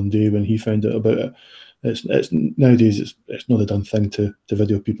the following day when he found out about it. It's nowadays it's not a done thing to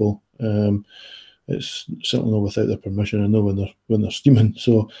video people. It's certainly not without their permission. I know when they're steaming.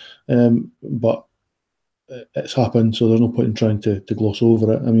 So, but it's happened, so there's no point in trying to gloss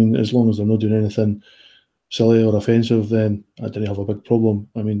over it. I mean, as long as they're not doing anything silly or offensive, then I didn't have a big problem.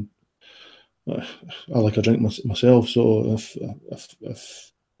 I mean, I like a drink myself, so if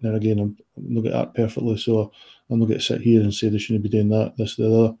then again, I'm not get that perfectly, so I'm not going to sit here and say they shouldn't be doing that, this, the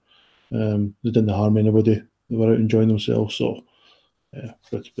other. They didn't harm anybody. They were out enjoying themselves, so yeah,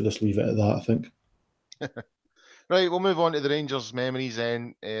 but just leave it at that, I think. Right, we'll move on to the Rangers memories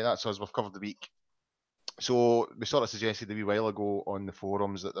then. That's us, we've covered the week. So we sort of suggested a wee while ago on the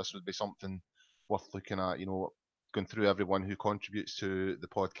forums that this would be something worth looking at, going through everyone who contributes to the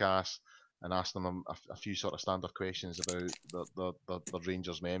podcast and asking them a few sort of standard questions about the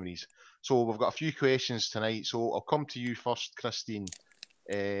Rangers memories. So we've got a few questions tonight. So I'll come to you first, Christine.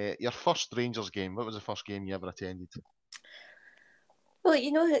 Your first Rangers game, what was the first game you ever attended? Well,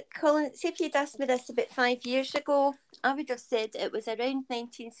 Colin, see if you'd asked me this about 5 years ago, I would have said it was around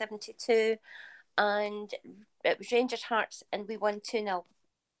 1972 and it was Rangers Hearts and we won 2-0.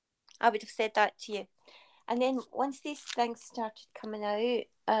 I would have said that to you. And then once these things started coming out,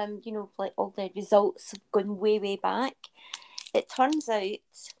 like all the results going way, way back, it turns out,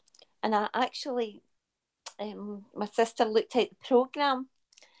 and I actually, my sister looked at the programme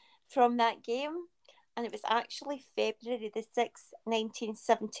from that game, and it was actually February the 6th,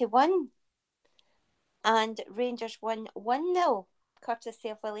 1971. And Rangers won 1-0, courtesy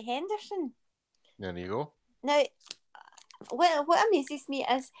of Willie Henderson. There you go. Now, what amazes me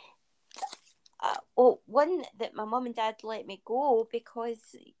is, one, that my mum and dad let me go,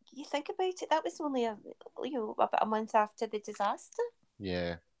 because you think about it, that was only about a month after the disaster.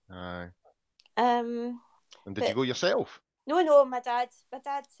 Yeah. Aye. And did you go yourself? No, my dad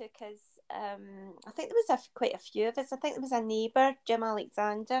took us. I think there was quite a few of us. I think there was a neighbour, Jim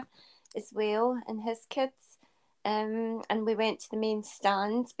Alexander, as well, and his kids. And we went to the main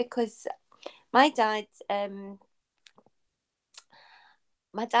stands because my dad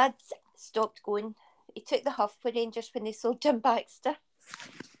stopped going. He took the Huff for Rangers when they sold Jim Baxter.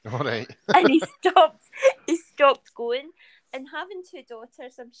 All right. And he stopped going. And having two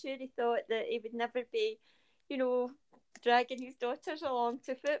daughters, I'm sure he thought that he would never be, dragging his daughters along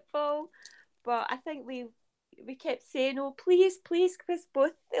to football. But I think we kept saying, oh, please, because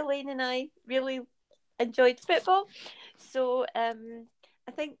both Elaine and I really enjoyed football. So I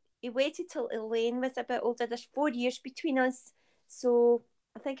think he waited till Elaine was a bit older. There's 4 years between us. So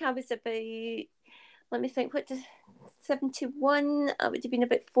I think I was about, let me think, 71? I would have been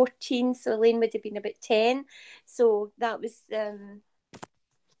about 14, so Elaine would have been about 10. So that was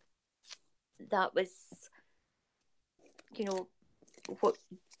what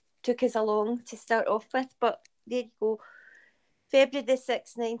took us along to start off with. But there you go. February the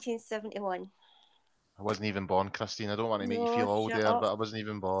 6th, 1971. I wasn't even born, Christine. I don't want to make you feel old there, but I wasn't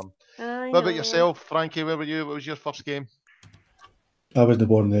even born. What about yourself, Frankie? Where were you? What was your first game? I wasn't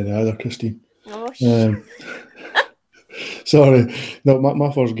born then either, Christine. Oh, sorry. No,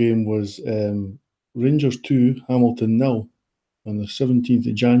 my first game was Rangers 2, Hamilton 0 on the 17th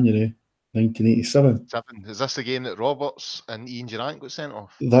of January, 1987. Is this the game that Roberts and Ian Durrant got sent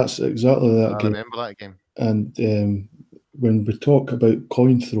off? That's exactly that game. I remember that game. And when we talk about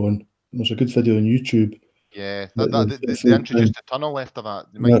coin throwing, there's a good video on YouTube. Yeah, they introduced a tunnel after that.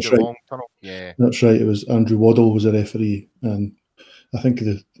 They made the long tunnel. Yeah, that's right. It was Andrew Waddle was the referee, and I think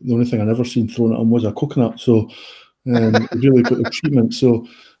the only thing I never seen thrown at him was a coconut. So really got the treatment. So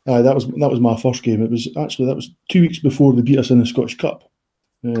that was my first game. It was 2 weeks before they beat us in the Scottish Cup.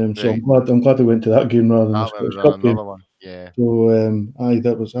 So I'm glad they went to that game rather than the Scottish Cup game. One. Yeah. So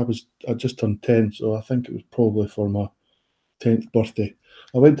I just turned 10, so I think it was probably for my 10th birthday.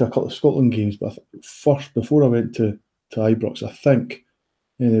 I went to a couple of Scotland games, but first before I went to Ibrox, I think.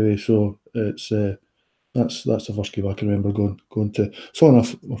 Anyway, so it's that's the first game I can remember going to. So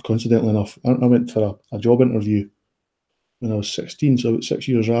enough, or coincidentally enough, I went for a job interview when I was 16, so about 6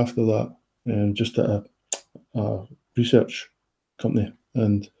 years after that, just at a research company,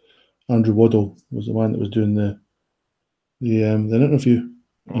 and Andrew Waddle was the one that was doing the interview.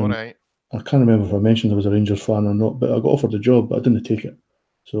 All right. I can't remember if I mentioned I was a Rangers fan or not, but I got offered the job, but I didn't take it.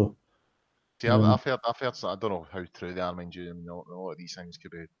 So, see, I've heard. I don't know how true they are, mind you. A lot of these things could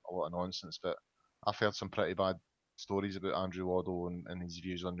be a lot of nonsense, but I've heard some pretty bad stories about Andrew Waddle and his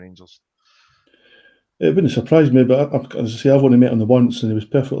views on Rangers. It wouldn't surprise me, but as I say, I've only met him once, and he was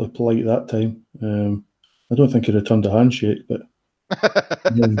perfectly polite at that time. I don't think he returned a handshake, but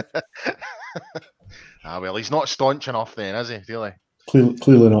well, he's not staunch enough then, is he, really?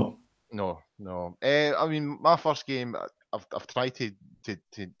 clearly not. No. I mean, my first game, I've tried to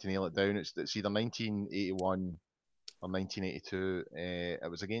nail it down. It's either 1981 or 1982.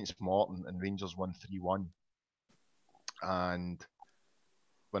 It was against Morton, and Rangers won 3-1. And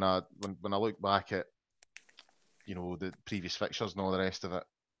when I look back at, you know, the previous fixtures and all the rest of it,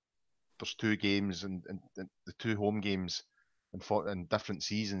 there's 2 games and the 2 home games in different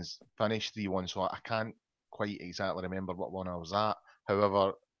seasons finished 3-1, so I can't quite exactly remember what one I was at.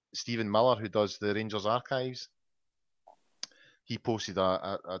 However, Stephen Miller, who does the Rangers archives, he posted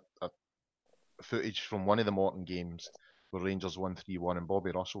a footage from one of the Morton games where Rangers won 3-1 and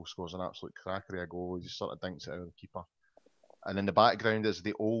Bobby Russell scores an absolute cracker of a goal. He just sort of dinks it out of the keeper. And in the background is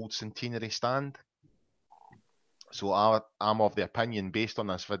the old centenary stand. So I'm of the opinion, based on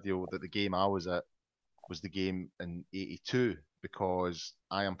this video, that the game I was at was the game in 82, because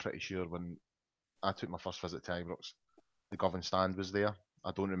I am pretty sure when I took my first visit to Ibrox, the Govan stand was there.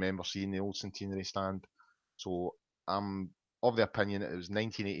 I don't remember seeing the old centenary stand. So I'm of the opinion that it was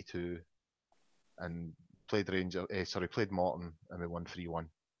 1982 and played Morton and we won 3-1.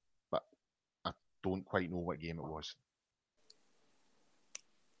 But I don't quite know what game it was.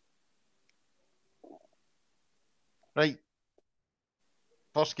 Right.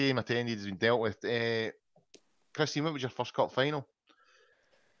 First game attended has been dealt with. Christine, what was your first cup final?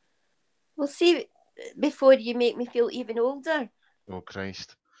 We'll see before you make me feel even older. Oh,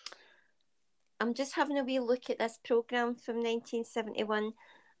 Christ. I'm just having a wee look at this programme from 1971,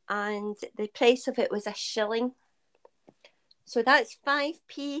 and the price of it was £1. So that's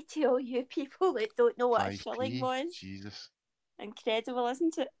 5p to all you people that don't know what 5p? a shilling was. Jesus. Incredible,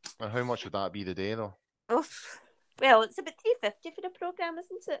 isn't it? And how much would that be today, though? Well, it's about £3.50 for the programme,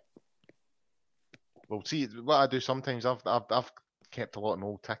 isn't it? Well, see, what I do sometimes, I've kept a lot of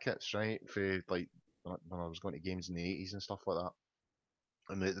old tickets, right, for like when I was going to games in the 80s and stuff like that.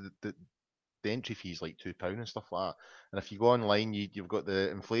 And the entry fee is like £2 and stuff like that. And if you go online, you've got the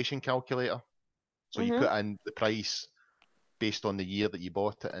inflation calculator. So you put in the price based on the year that you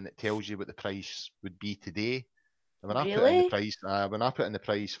bought it, and it tells you what the price would be today. And when I put in the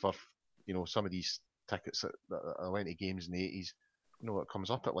price, for, you know, some of these tickets that I went to games in the 80s, you know, it comes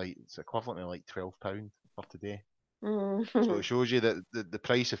up at like, it's equivalent to like £12 for today. So it shows you that the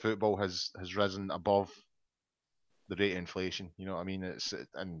price of football has risen above the rate of inflation. You know what I mean?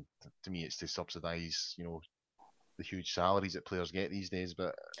 And to me, it's to subsidise, you know, the huge salaries that players get these days.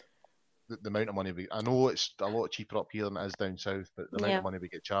 But the amount of money I know it's a lot cheaper up here than it is down south, but the amount of money we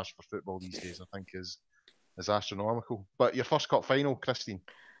get charged for football these days, I think, is astronomical. But your first cup final, Christine?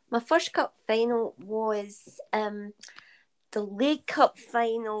 My first cup final was the League Cup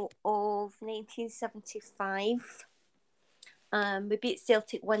final of 1975. We beat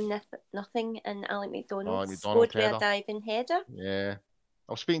Celtic 1-0 and Alec McDonald scored with a diving header. Yeah.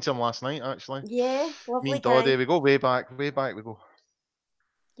 I was speaking to him last night, actually. Yeah, lovely Me and guy. Doddy, we go way back we go.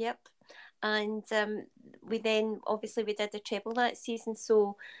 Yep. And we then, obviously, we did the treble that season.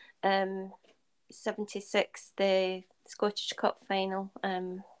 So, 76, the Scottish Cup final,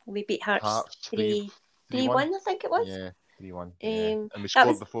 we beat Hearts 3-1, I think it was. Yeah, 3-1. And we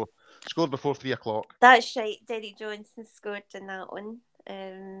scored before 3 o'clock. That's right. Derek Johnson scored in that one.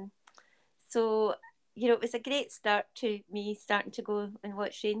 So, you know, it was a great start to me starting to go and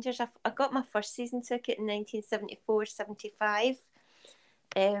watch Rangers. I got my first season ticket in 1974-75.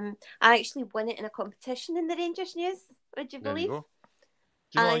 I actually won it in a competition in the Rangers News. Would you believe? There you go.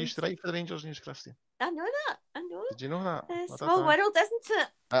 Do you know I used to write for the Rangers News, Christy? I know that. I know. Did you know that? Small world, isn't it?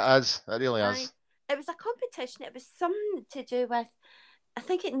 It is. It really is. It was a competition. It was something to do with, I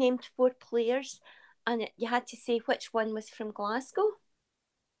think it named 4 players, and you had to say which one was from Glasgow.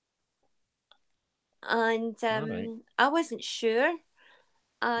 And I wasn't sure.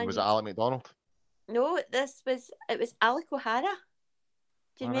 And was it Alec McDonald? No, it was Alec O'Hara.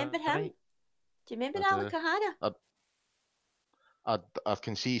 Do you remember him? Right. Do you remember Alec O'Hara? I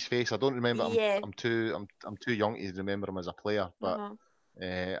can see his face. I don't remember. Yeah. I'm too young to remember him as a player, but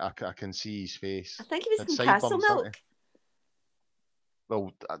I can see his face. I think he was from Castlemilk.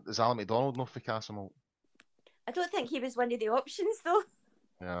 Well, is Alec McDonald not for Castlemilk? I don't think he was one of the options, though.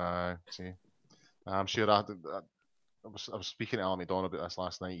 Yeah, see. I'm sure I was speaking to Alec McDonald about this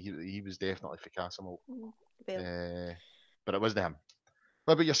last night. He was definitely for Castlemilk. But it wasn't him.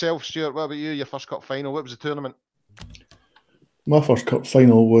 What about yourself, Stuart? What about you? Your first cup final? What was the tournament? My first cup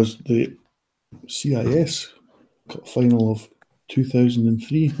final was the CIS Cup final of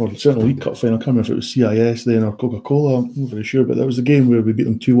 2003, or certainly League Cup final. I can't remember if it was CIS then or Coca-Cola. I'm not very sure, but that was the game where we beat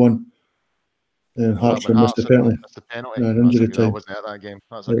them 2-1. Hartson missed the penalty. That's the penalty. An injury I time. wasn't at that game.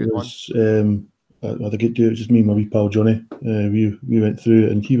 That's a It good was, I had a good do. It was just me and my wee pal Johnny. We went through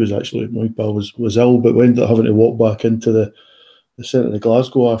it, and he was actually, my wee pal was ill, but we ended up having to walk back into the centre of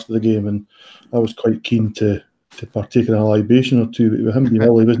Glasgow after the game, and I was quite keen to partake in a libation or two. But with him being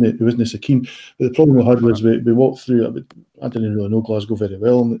ill, he wasn't so keen. But the problem we had was we walked through it. I didn't really know Glasgow very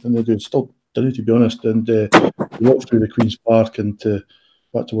well, and they're doing still didn't, to be honest. And we walked through the Queen's Park and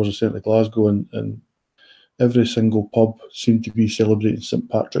back towards the centre of Glasgow, and every single pub seemed to be celebrating St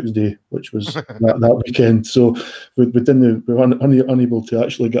Patrick's Day, which was that weekend. So we were unable to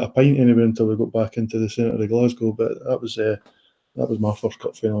actually get a pint anywhere until we got back into the centre of Glasgow. But that was my first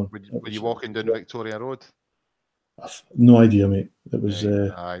cup final. Were you walking down Victoria Road? I've no idea, mate. It was.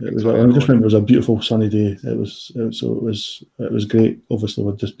 I just remember it was a beautiful sunny day. It was great. Obviously,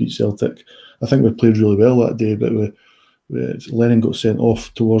 we just beat Celtic. I think we played really well that day, but Lennon got sent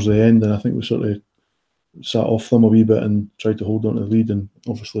off towards the end, and I think we sort of sat off them a wee bit and tried to hold on to the lead. And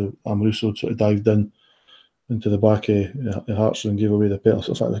obviously, Amoruso sort of dived into the back of Hearts and gave away the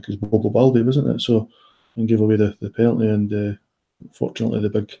penalty. In fact, I think it was Bobo Baldi, wasn't it? So, and gave away the penalty, and fortunately, the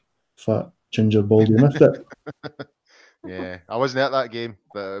big fat ginger Baldy missed it. Yeah, I wasn't at that game,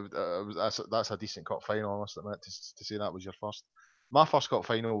 but that's a decent cup final, I must admit, to say that was your first. My first cup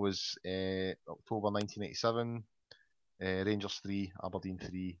final was October 1987, Rangers 3, Aberdeen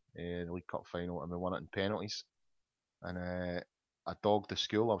 3, the League Cup final, and we won it in penalties. And I dogged the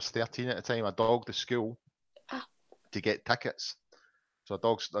school. I was 13 at the time. I dogged the school to get tickets. So I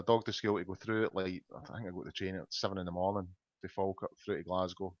dogged the school to go through it. Like, I think I got the train at 7 in the morning to Falkirk through to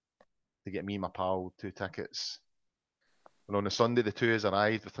Glasgow to get me and my pal 2 tickets. And on the Sunday, the 2 of us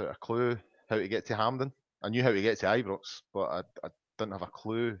arrived without a clue how to get to Hampden. I knew how to get to Ibrox, but I didn't have a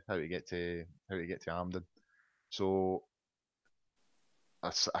clue how to get to Hampden. So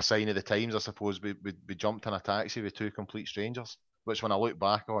a sign of the times, I suppose, we jumped in a taxi with 2 complete strangers, which when I look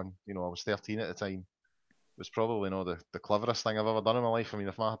back on, I was 13 at the time, was probably not the cleverest thing I've ever done in my life. I mean,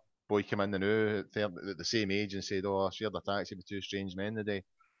 if my boy came in the new at the same age and said, "Oh, I shared a taxi with 2 strange men today,"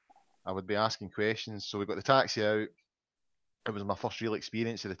 I would be asking questions. So we got the taxi out. It was my first real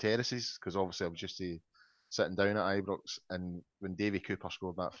experience of the terraces, because obviously I was just sitting down at Ibrox, and when Davy Cooper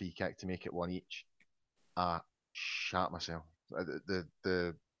scored that free kick to make it 1 each, I shat myself.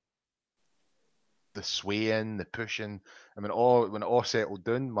 The swaying, the pushing. I mean, when it all settled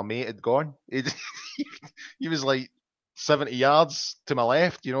down, my mate had gone. He was like 70 yards to my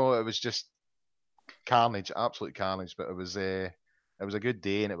left. It was just carnage, absolute carnage. But it was a good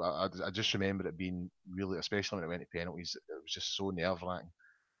day, and I just remember it being really, especially when it went to penalties, it was just so nerve wracking.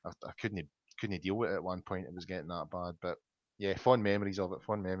 I couldn't deal with it at one point. It was getting that bad. But yeah, fond memories of it.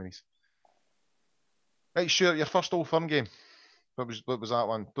 Fond memories. Right, sure. Your first Old Firm game. What was that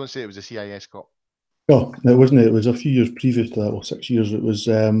one? Don't say it was a CIS Cup. No, it wasn't. It was a few years previous to that, 6 years. It was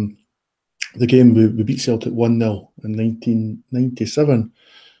the game we beat Celtic 1-0 in 1997,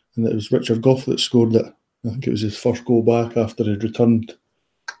 and it was Richard Gough that scored it. I think it was his first goal back after he'd returned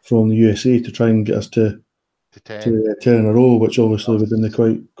from the USA to try and get us to 10 in a row, which obviously we didn't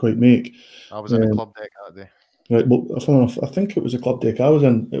quite make. I was in the club deck that day. Right, well, I think it was a club deck I was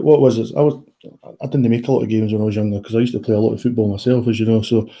in. I didn't make a lot of games when I was younger, because I used to play a lot of football myself, as you know.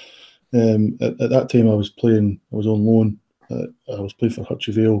 So at that time I was on loan. I was playing for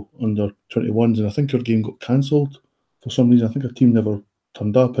Hutchie Vale under 21s, and I think our game got cancelled for some reason. I think our team never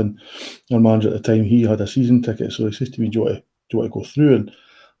turned up, and our manager at the time, he had a season ticket, so he says to me, do you want to go through? And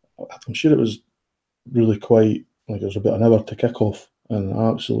I'm sure it was really quite, like, it was about an hour to kick off, and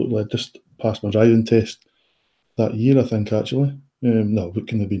I just passed my driving test that year, I think, actually. No, it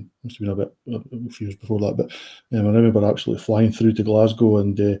couldn't have been. Must have been a few years before that. But I remember absolutely flying through to Glasgow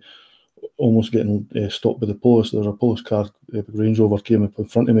and almost getting stopped by the police. There was a police car, a Range Rover came up in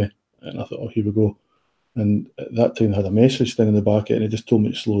front of me, and I thought, oh, here we go. And at that time, I had a message thing in the back, and it just told me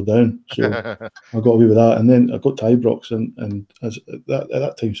to slow down. So I got away with that. And then I got to Ibrox, and at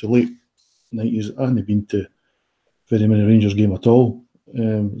that time, so late 90s, I hadn't been to very many Rangers game at all.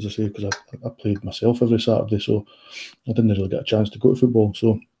 As I say, because I played myself every Saturday, so I didn't really get a chance to go to football.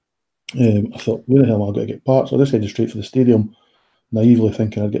 So I thought, where the hell am I going to get parked? So I just headed straight for the stadium, naively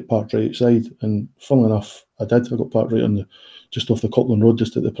thinking I'd get parked right outside. And funnily enough, I did. I got parked right just off the Copland Road,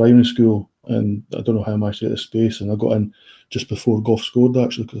 just at the primary school. And I don't know how I managed to get the space. And I got in just before Gough scored,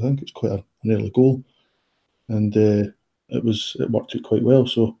 actually, because I think it's quite an early goal. And it worked out quite well.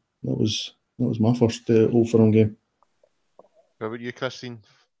 So that was my first Old Firm game. What about you, Christine?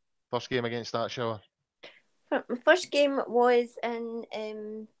 First game against that shower? My first game was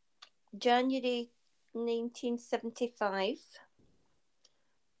in January 1975.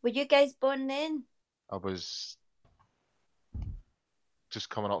 Were you guys born then? I was just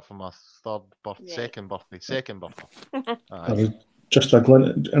coming up for my Right. second birthday. I Aye. was just a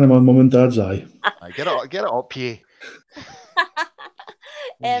glint in my mum and dad's eye. Aye, get it up, you.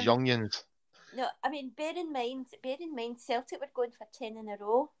 These youngins. No, I mean, bear in mind, Celtic were going for 10 in a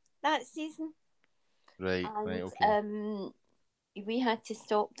row that season. Right, And, right, okay. we had to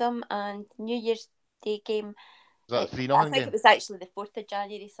stop them, and New Year's Day game. Was that a 3-0 I think game? it was actually the 4th of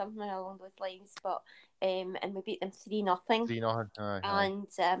January, somewhere along those lines. But and we beat them 3-0. 3-0. Aye. And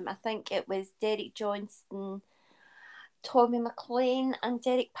I think it was Derek Johnson, Tommy McLean, and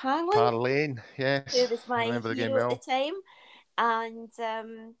Derek Parlin. Parlin, yes. Who was my I remember the game hero well. at the time. And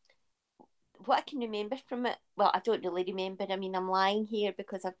what I can remember from it, well, I don't really remember. I mean, I'm lying here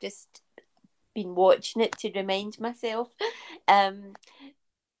because I've just been watching it to remind myself.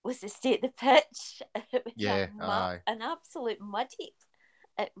 Was the state of the pitch? It was Yeah, an absolute mud heap.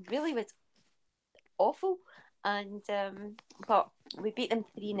 It really was awful. And but we beat them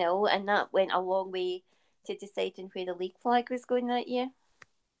 3-0, and that went a long way to deciding where the league flag was going that year.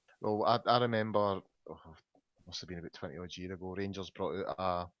 Well, I remember, must have been about 20 odd years ago, Rangers brought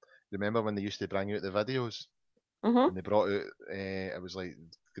out remember when they used to bring out the videos? Mm-hmm. And they brought out, it was like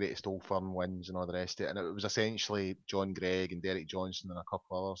greatest Old Firm wins and all the rest of it, and it was essentially John Gregg and Derek Johnson and a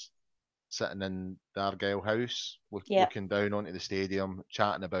couple others sitting in the Argyle house, looking down onto the stadium,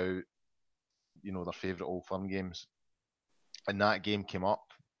 chatting about, their favourite Old Firm games. And that game came up,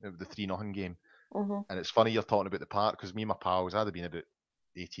 the 3-0 game. Mm-hmm. And it's funny you're talking about the park, because me and my pals, I'd have been about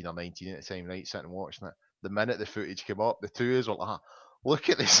 18 or 19 at the time, right, sitting and watching it. The minute the footage came up, the two of us were like, look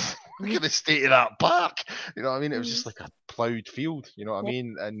at this, look at the state of that park. You know what I mean? It was just like a ploughed field, you know what I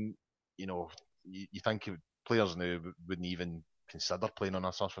mean? And, you think players now wouldn't even consider playing on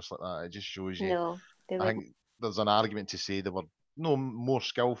a surface like that. It just shows you. No, I think there's an argument to say they were no more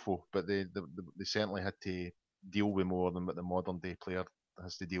skillful, but they certainly had to deal with more than what the modern day player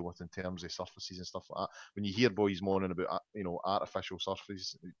has to deal with in terms of surfaces and stuff like that. When you hear boys moaning about artificial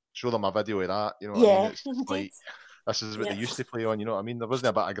surfaces, show them a video of that. You know what I mean? It's like this is what they used to play on. You know what I mean? There wasn't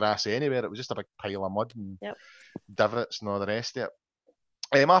a bit of grass anywhere. It was just a big pile of mud and divots and all the rest of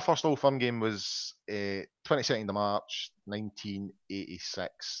it. My first Old Firm game was 22nd of March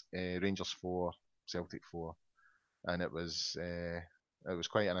 1986. Rangers 4, Celtic 4, and it was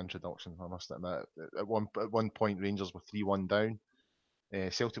quite an introduction, I must admit. At one point, Rangers were 3-1 down.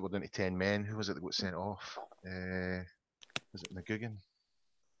 Celtic were down to 10 men. Who was it that got sent off? Was it McGugan?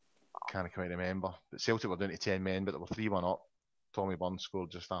 Can't quite remember. But Celtic were down to 10 men, but they were 3-1 up. Tommy Burns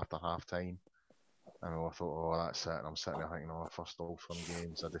scored just after half time. And I thought, that's it. And I'm sitting there thinking, first Old Firm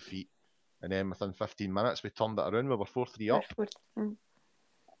game's a defeat. And then within 15 minutes, we turned it around. We were 4-3 up.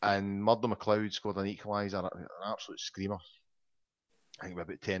 And Murdo McLeod scored an equaliser, an absolute screamer. I think we had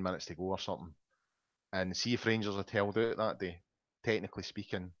about 10 minutes to go or something. And see if Rangers had held out that day, technically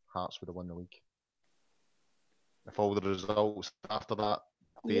speaking, Hearts would have won the league. If all the results after that,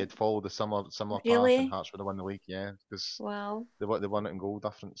 they had followed a similar path, and Hearts would have won the league, because they won it in goal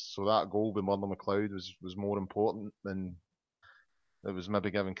difference. So that goal by Murdo McLeod was more important than it was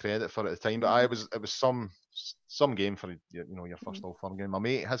maybe given credit for at the time. But it was some game for your first Old Firm game. My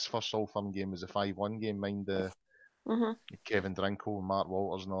mate, his first Old Firm game was a 5-1 game, mind the Kevin Drinkle and Mark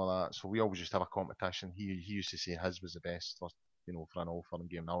Walters and all that. So we always used to have a competition. He used to say his was the best for an Old Firm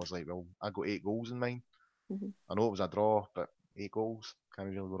game. And I was like, well, I got 8 goals in mine. I know it was a draw, but 8 goals, can't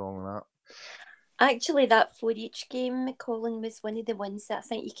really go wrong with that. Actually, that 4-each game, Colin, was one of the ones that I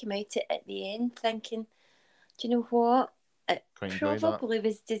think you came out at the end thinking, do you know what? It probably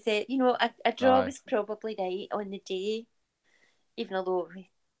was deserved. A draw was probably right on the day, even although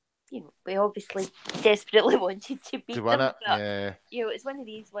we obviously desperately wanted to beat them. But, it's one of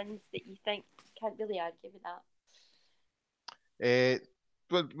these ones that you think can't really argue with that.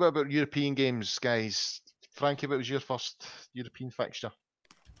 What about European games, guys? Frankie, what was your first European fixture?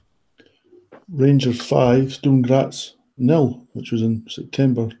 Rangers 5, Stone Graz 0, which was in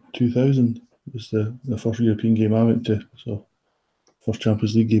September 2000. It was the first European game I went to, so first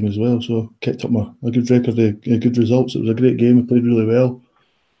Champions League game as well. So kept up a good record of good results. It was a great game. We played really well.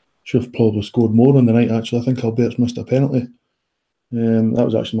 Should have probably scored more on the night, actually. I think Albert's missed a penalty. That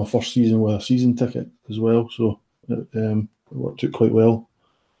was actually my first season with a season ticket as well, so it worked out quite well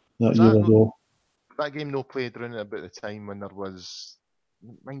that year as well. That game played around about the time when there was,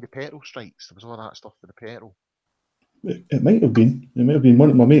 mind the petrol strikes. There was all that stuff for the petrol. It might have been. One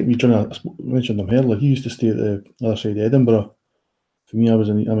of my mate, I mentioned him earlier, he used to stay at the other side of Edinburgh. For me, I'm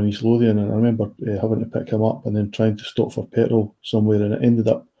in East Lothian, and I remember having to pick him up and then trying to stop for petrol somewhere, and it ended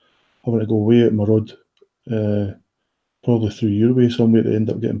up having to go way out my road probably through your way somewhere to end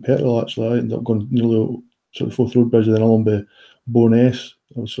up getting petrol. Actually, I ended up going nearly sort of Forth Road Bridge and then along by Bowness.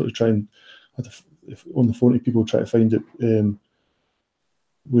 I was sort of trying, on the phone to people, try to find it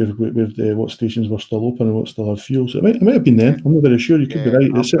where what stations were still open and what still had fuel. So it might have been then. I'm not very sure. You could be right.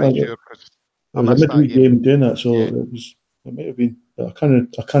 I'm pretty sure because it was a midweek game doing that, so it might have been. But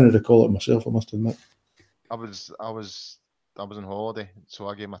I can't recall it myself. I must admit. I was on holiday, so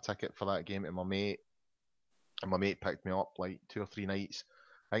I gave my ticket for that game to my mate, and my mate picked me up like 2 or 3 nights.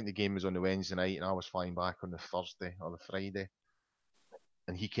 I think the game was on the Wednesday night, and I was flying back on the Thursday or the Friday,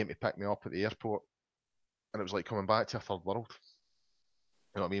 and he came to pick me up at the airport, and it was like coming back to a third world.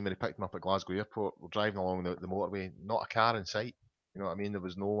 You know what I mean? When he picked me up at Glasgow Airport, we're driving along the motorway, not a car in sight. You know what I mean? There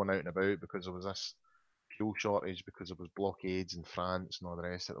was no one out and about because there was this fuel shortage, because there was blockades in France and all the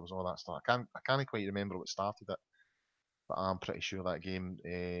rest of it. There was all that stuff. I can't quite remember what started it, but I'm pretty sure that game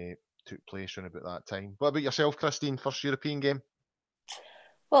took place around about that time. What about yourself, Christine? First European game?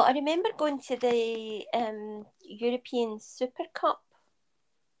 Well, I remember going to the European Super Cup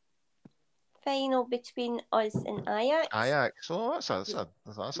final between us and Ajax. Oh,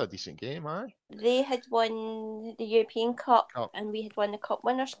 that's a decent game, aye. They had won the European Cup, and we had won the Cup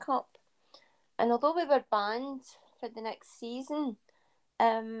Winners' Cup. And although we were banned for the next season,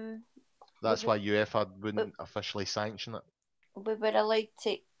 that's why UEFA wouldn't officially sanction it. We were allowed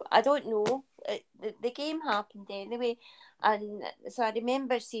to. I don't know. The game happened anyway, and so I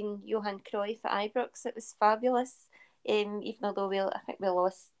remember seeing Johan Cruyff at Ibrox. It was fabulous. Even although I think we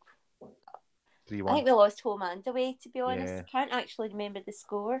lost 3-1. I think we lost home and away. To be honest, I can't actually remember the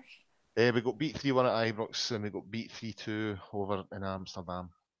score. We got beat 3-1 at Ibrox, and we got beat 3-2 over in Amsterdam.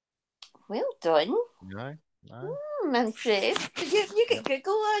 Well done. Aye. I'm impressed. Did you get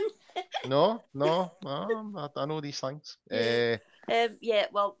Google on? No, I know these things.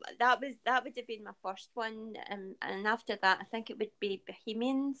 Well, that would have been my first one, and after that, I think it would be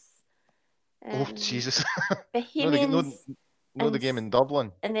Bohemians. Oh Jesus! Bohemians. No, the game in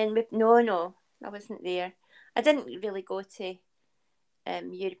Dublin. And then no, I wasn't there. I didn't really go to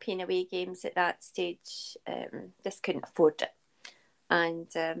European away games at that stage. Just couldn't afford it, and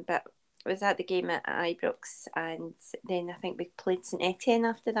but. I was at the game at Ibrox, and then I think we played St Etienne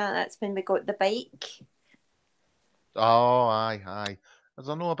after that. That's when we got the bike. Oh, aye. There's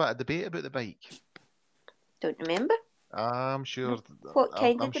a bit of debate about the bike. Don't remember. I'm sure. What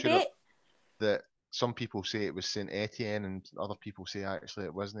kind of debate? Sure that some people say it was St Etienne, and other people say actually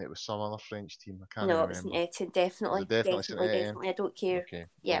it wasn't. It was some other French team. I can't remember. No, it was St Etienne. Definitely. Definitely. I don't care. Okay,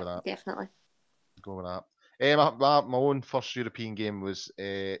 yeah, definitely. Go with that. My own first European game was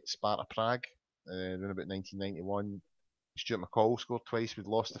Sparta Prague, around about 1991. Stuart McCall scored twice. We'd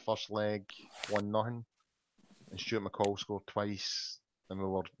lost the first leg 1-0, and Stuart McCall scored twice, and we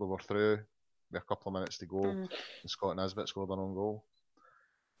were through with a couple of minutes to go. And Scott Nisbet scored an own goal,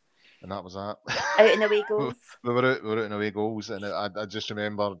 and that was that. Out and away goals. we were out and away goals, and I just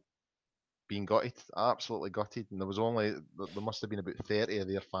remember being gutted, absolutely gutted. And there must have been about 30 of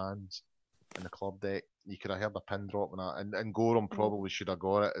their fans in the club deck. You could have heard a pin drop and Gorham probably should have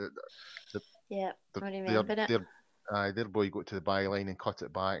got it. I remember it. Their boy got to the byline and cut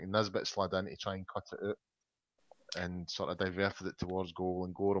it back, and Nisbet slid in to try and cut it out and sort of diverted it towards goal,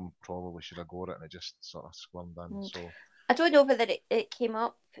 and Gorham probably should have got it, and it just sort of squirmed in. So I don't know whether it came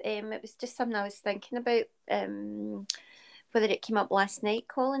up. It was just something I was thinking about. Whether it came up last night,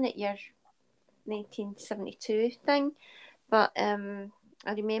 Colin, at your 1972 thing, but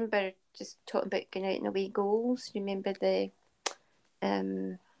I remember just talking about going out and away goals. Remember the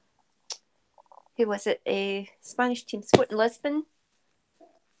who was it? A Spanish team, Sporting Lisbon,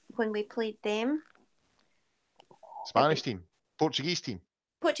 when we played them. Spanish team, Portuguese team.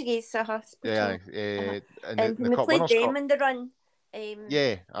 Portuguese, Yeah, and when we played them in the run.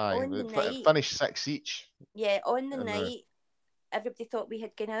 On the night, finished 6 each. Yeah, on the night, everybody thought we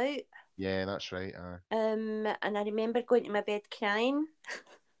had gone out. Yeah, that's right. And I remember going to my bed crying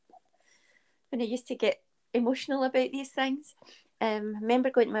when I used to get emotional about these things. I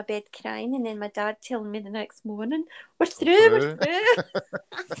remember going to my bed crying, and then my dad telling me the next morning, we're through.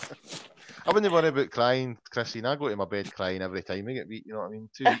 I wouldn't worry about crying, Christine. I go to my bed crying every time I get beat, you know what I mean?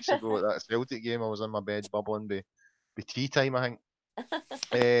 2 weeks ago at that Celtic game, I was in my bed bubbling by tea time, I think.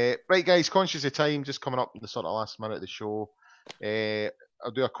 Right, guys, conscious of time, just coming up in the sort of last minute of the show.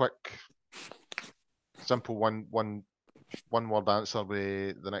 I'll do a quick, simple one word answer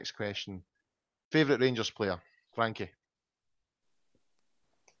with the next question. Favourite Rangers player, Frankie?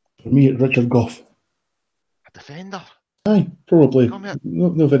 For me, Richard Gough. A defender. Aye, probably. Come here.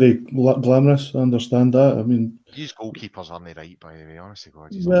 Not very glamorous, I understand that. I mean, These goalkeepers aren't right, by the way, honestly,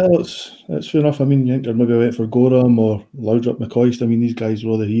 God. well, it's fair enough. I mean, you think I maybe went for Gorham or Laudrup McCoist. I mean, these guys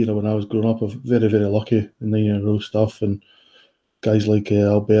were all the hero when I was growing up. I'm very, very lucky in 9-in-a-row stuff, and guys like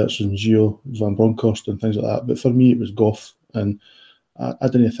Alberts and Gio Van Bronckhorst and things like that. But for me, it was Goff, and I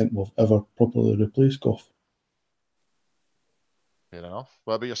didn't think we've ever properly replaced Goff. Fair enough.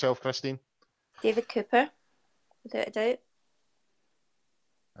 What about yourself, Christine? David Cooper, without a doubt.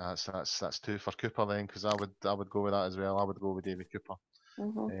 That's two for Cooper then, because I would go with that as well. I would go with David Cooper.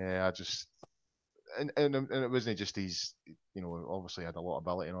 I just and it wasn't just he's obviously had a lot of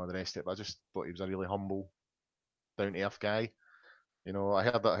ability and all the rest of it, but I just thought he was a really humble, down to earth guy. I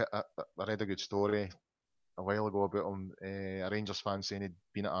heard that I read a good story a while ago about him. A Rangers fan saying he'd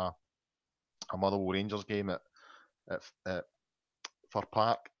been at a Motherwell Rangers game at Fir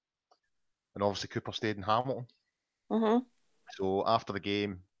Park, and obviously Cooper stayed in Hamilton. So after the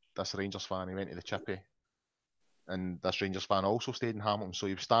game, this Rangers fan, he went to the Chippy, and this Rangers fan also stayed in Hamilton. So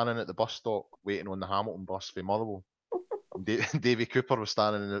he was standing at the bus stop waiting on the Hamilton bus for Motherwell. Davy Cooper was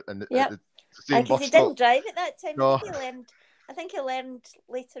standing at the same bus he stop. didn't drive at that time. No. I think he learned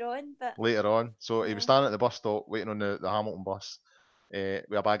later on. But later on, so he was standing at the bus stop waiting on the Hamilton bus with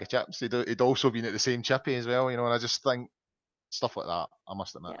a bag of chips. He'd also been at the same Chippy as well, and I just think stuff like that. I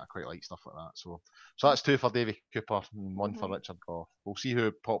must admit, I quite like stuff like that. So that's two for Davy Cooper and one for Richard Goff. We'll see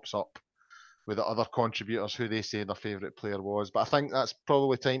who pops up with the other contributors, who they say their favourite player was. But I think that's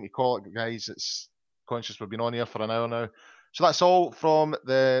probably time to call it, guys. It's conscious we've been on here for an hour now. So that's all from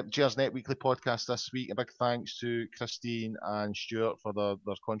the Gersnet Weekly Podcast this week. A big thanks to Christine and Stuart for their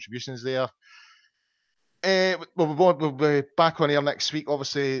contributions there. We'll be back on here next week.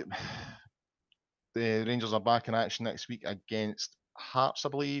 Obviously, the Rangers are back in action next week against Hearts, I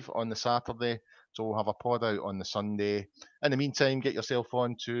believe, on the Saturday. So we'll have a pod out on the Sunday. In the meantime, get yourself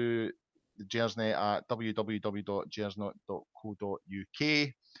on to the Gersnet at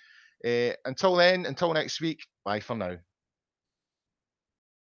www.gersnet.co.uk. Until then, until next week, bye for now.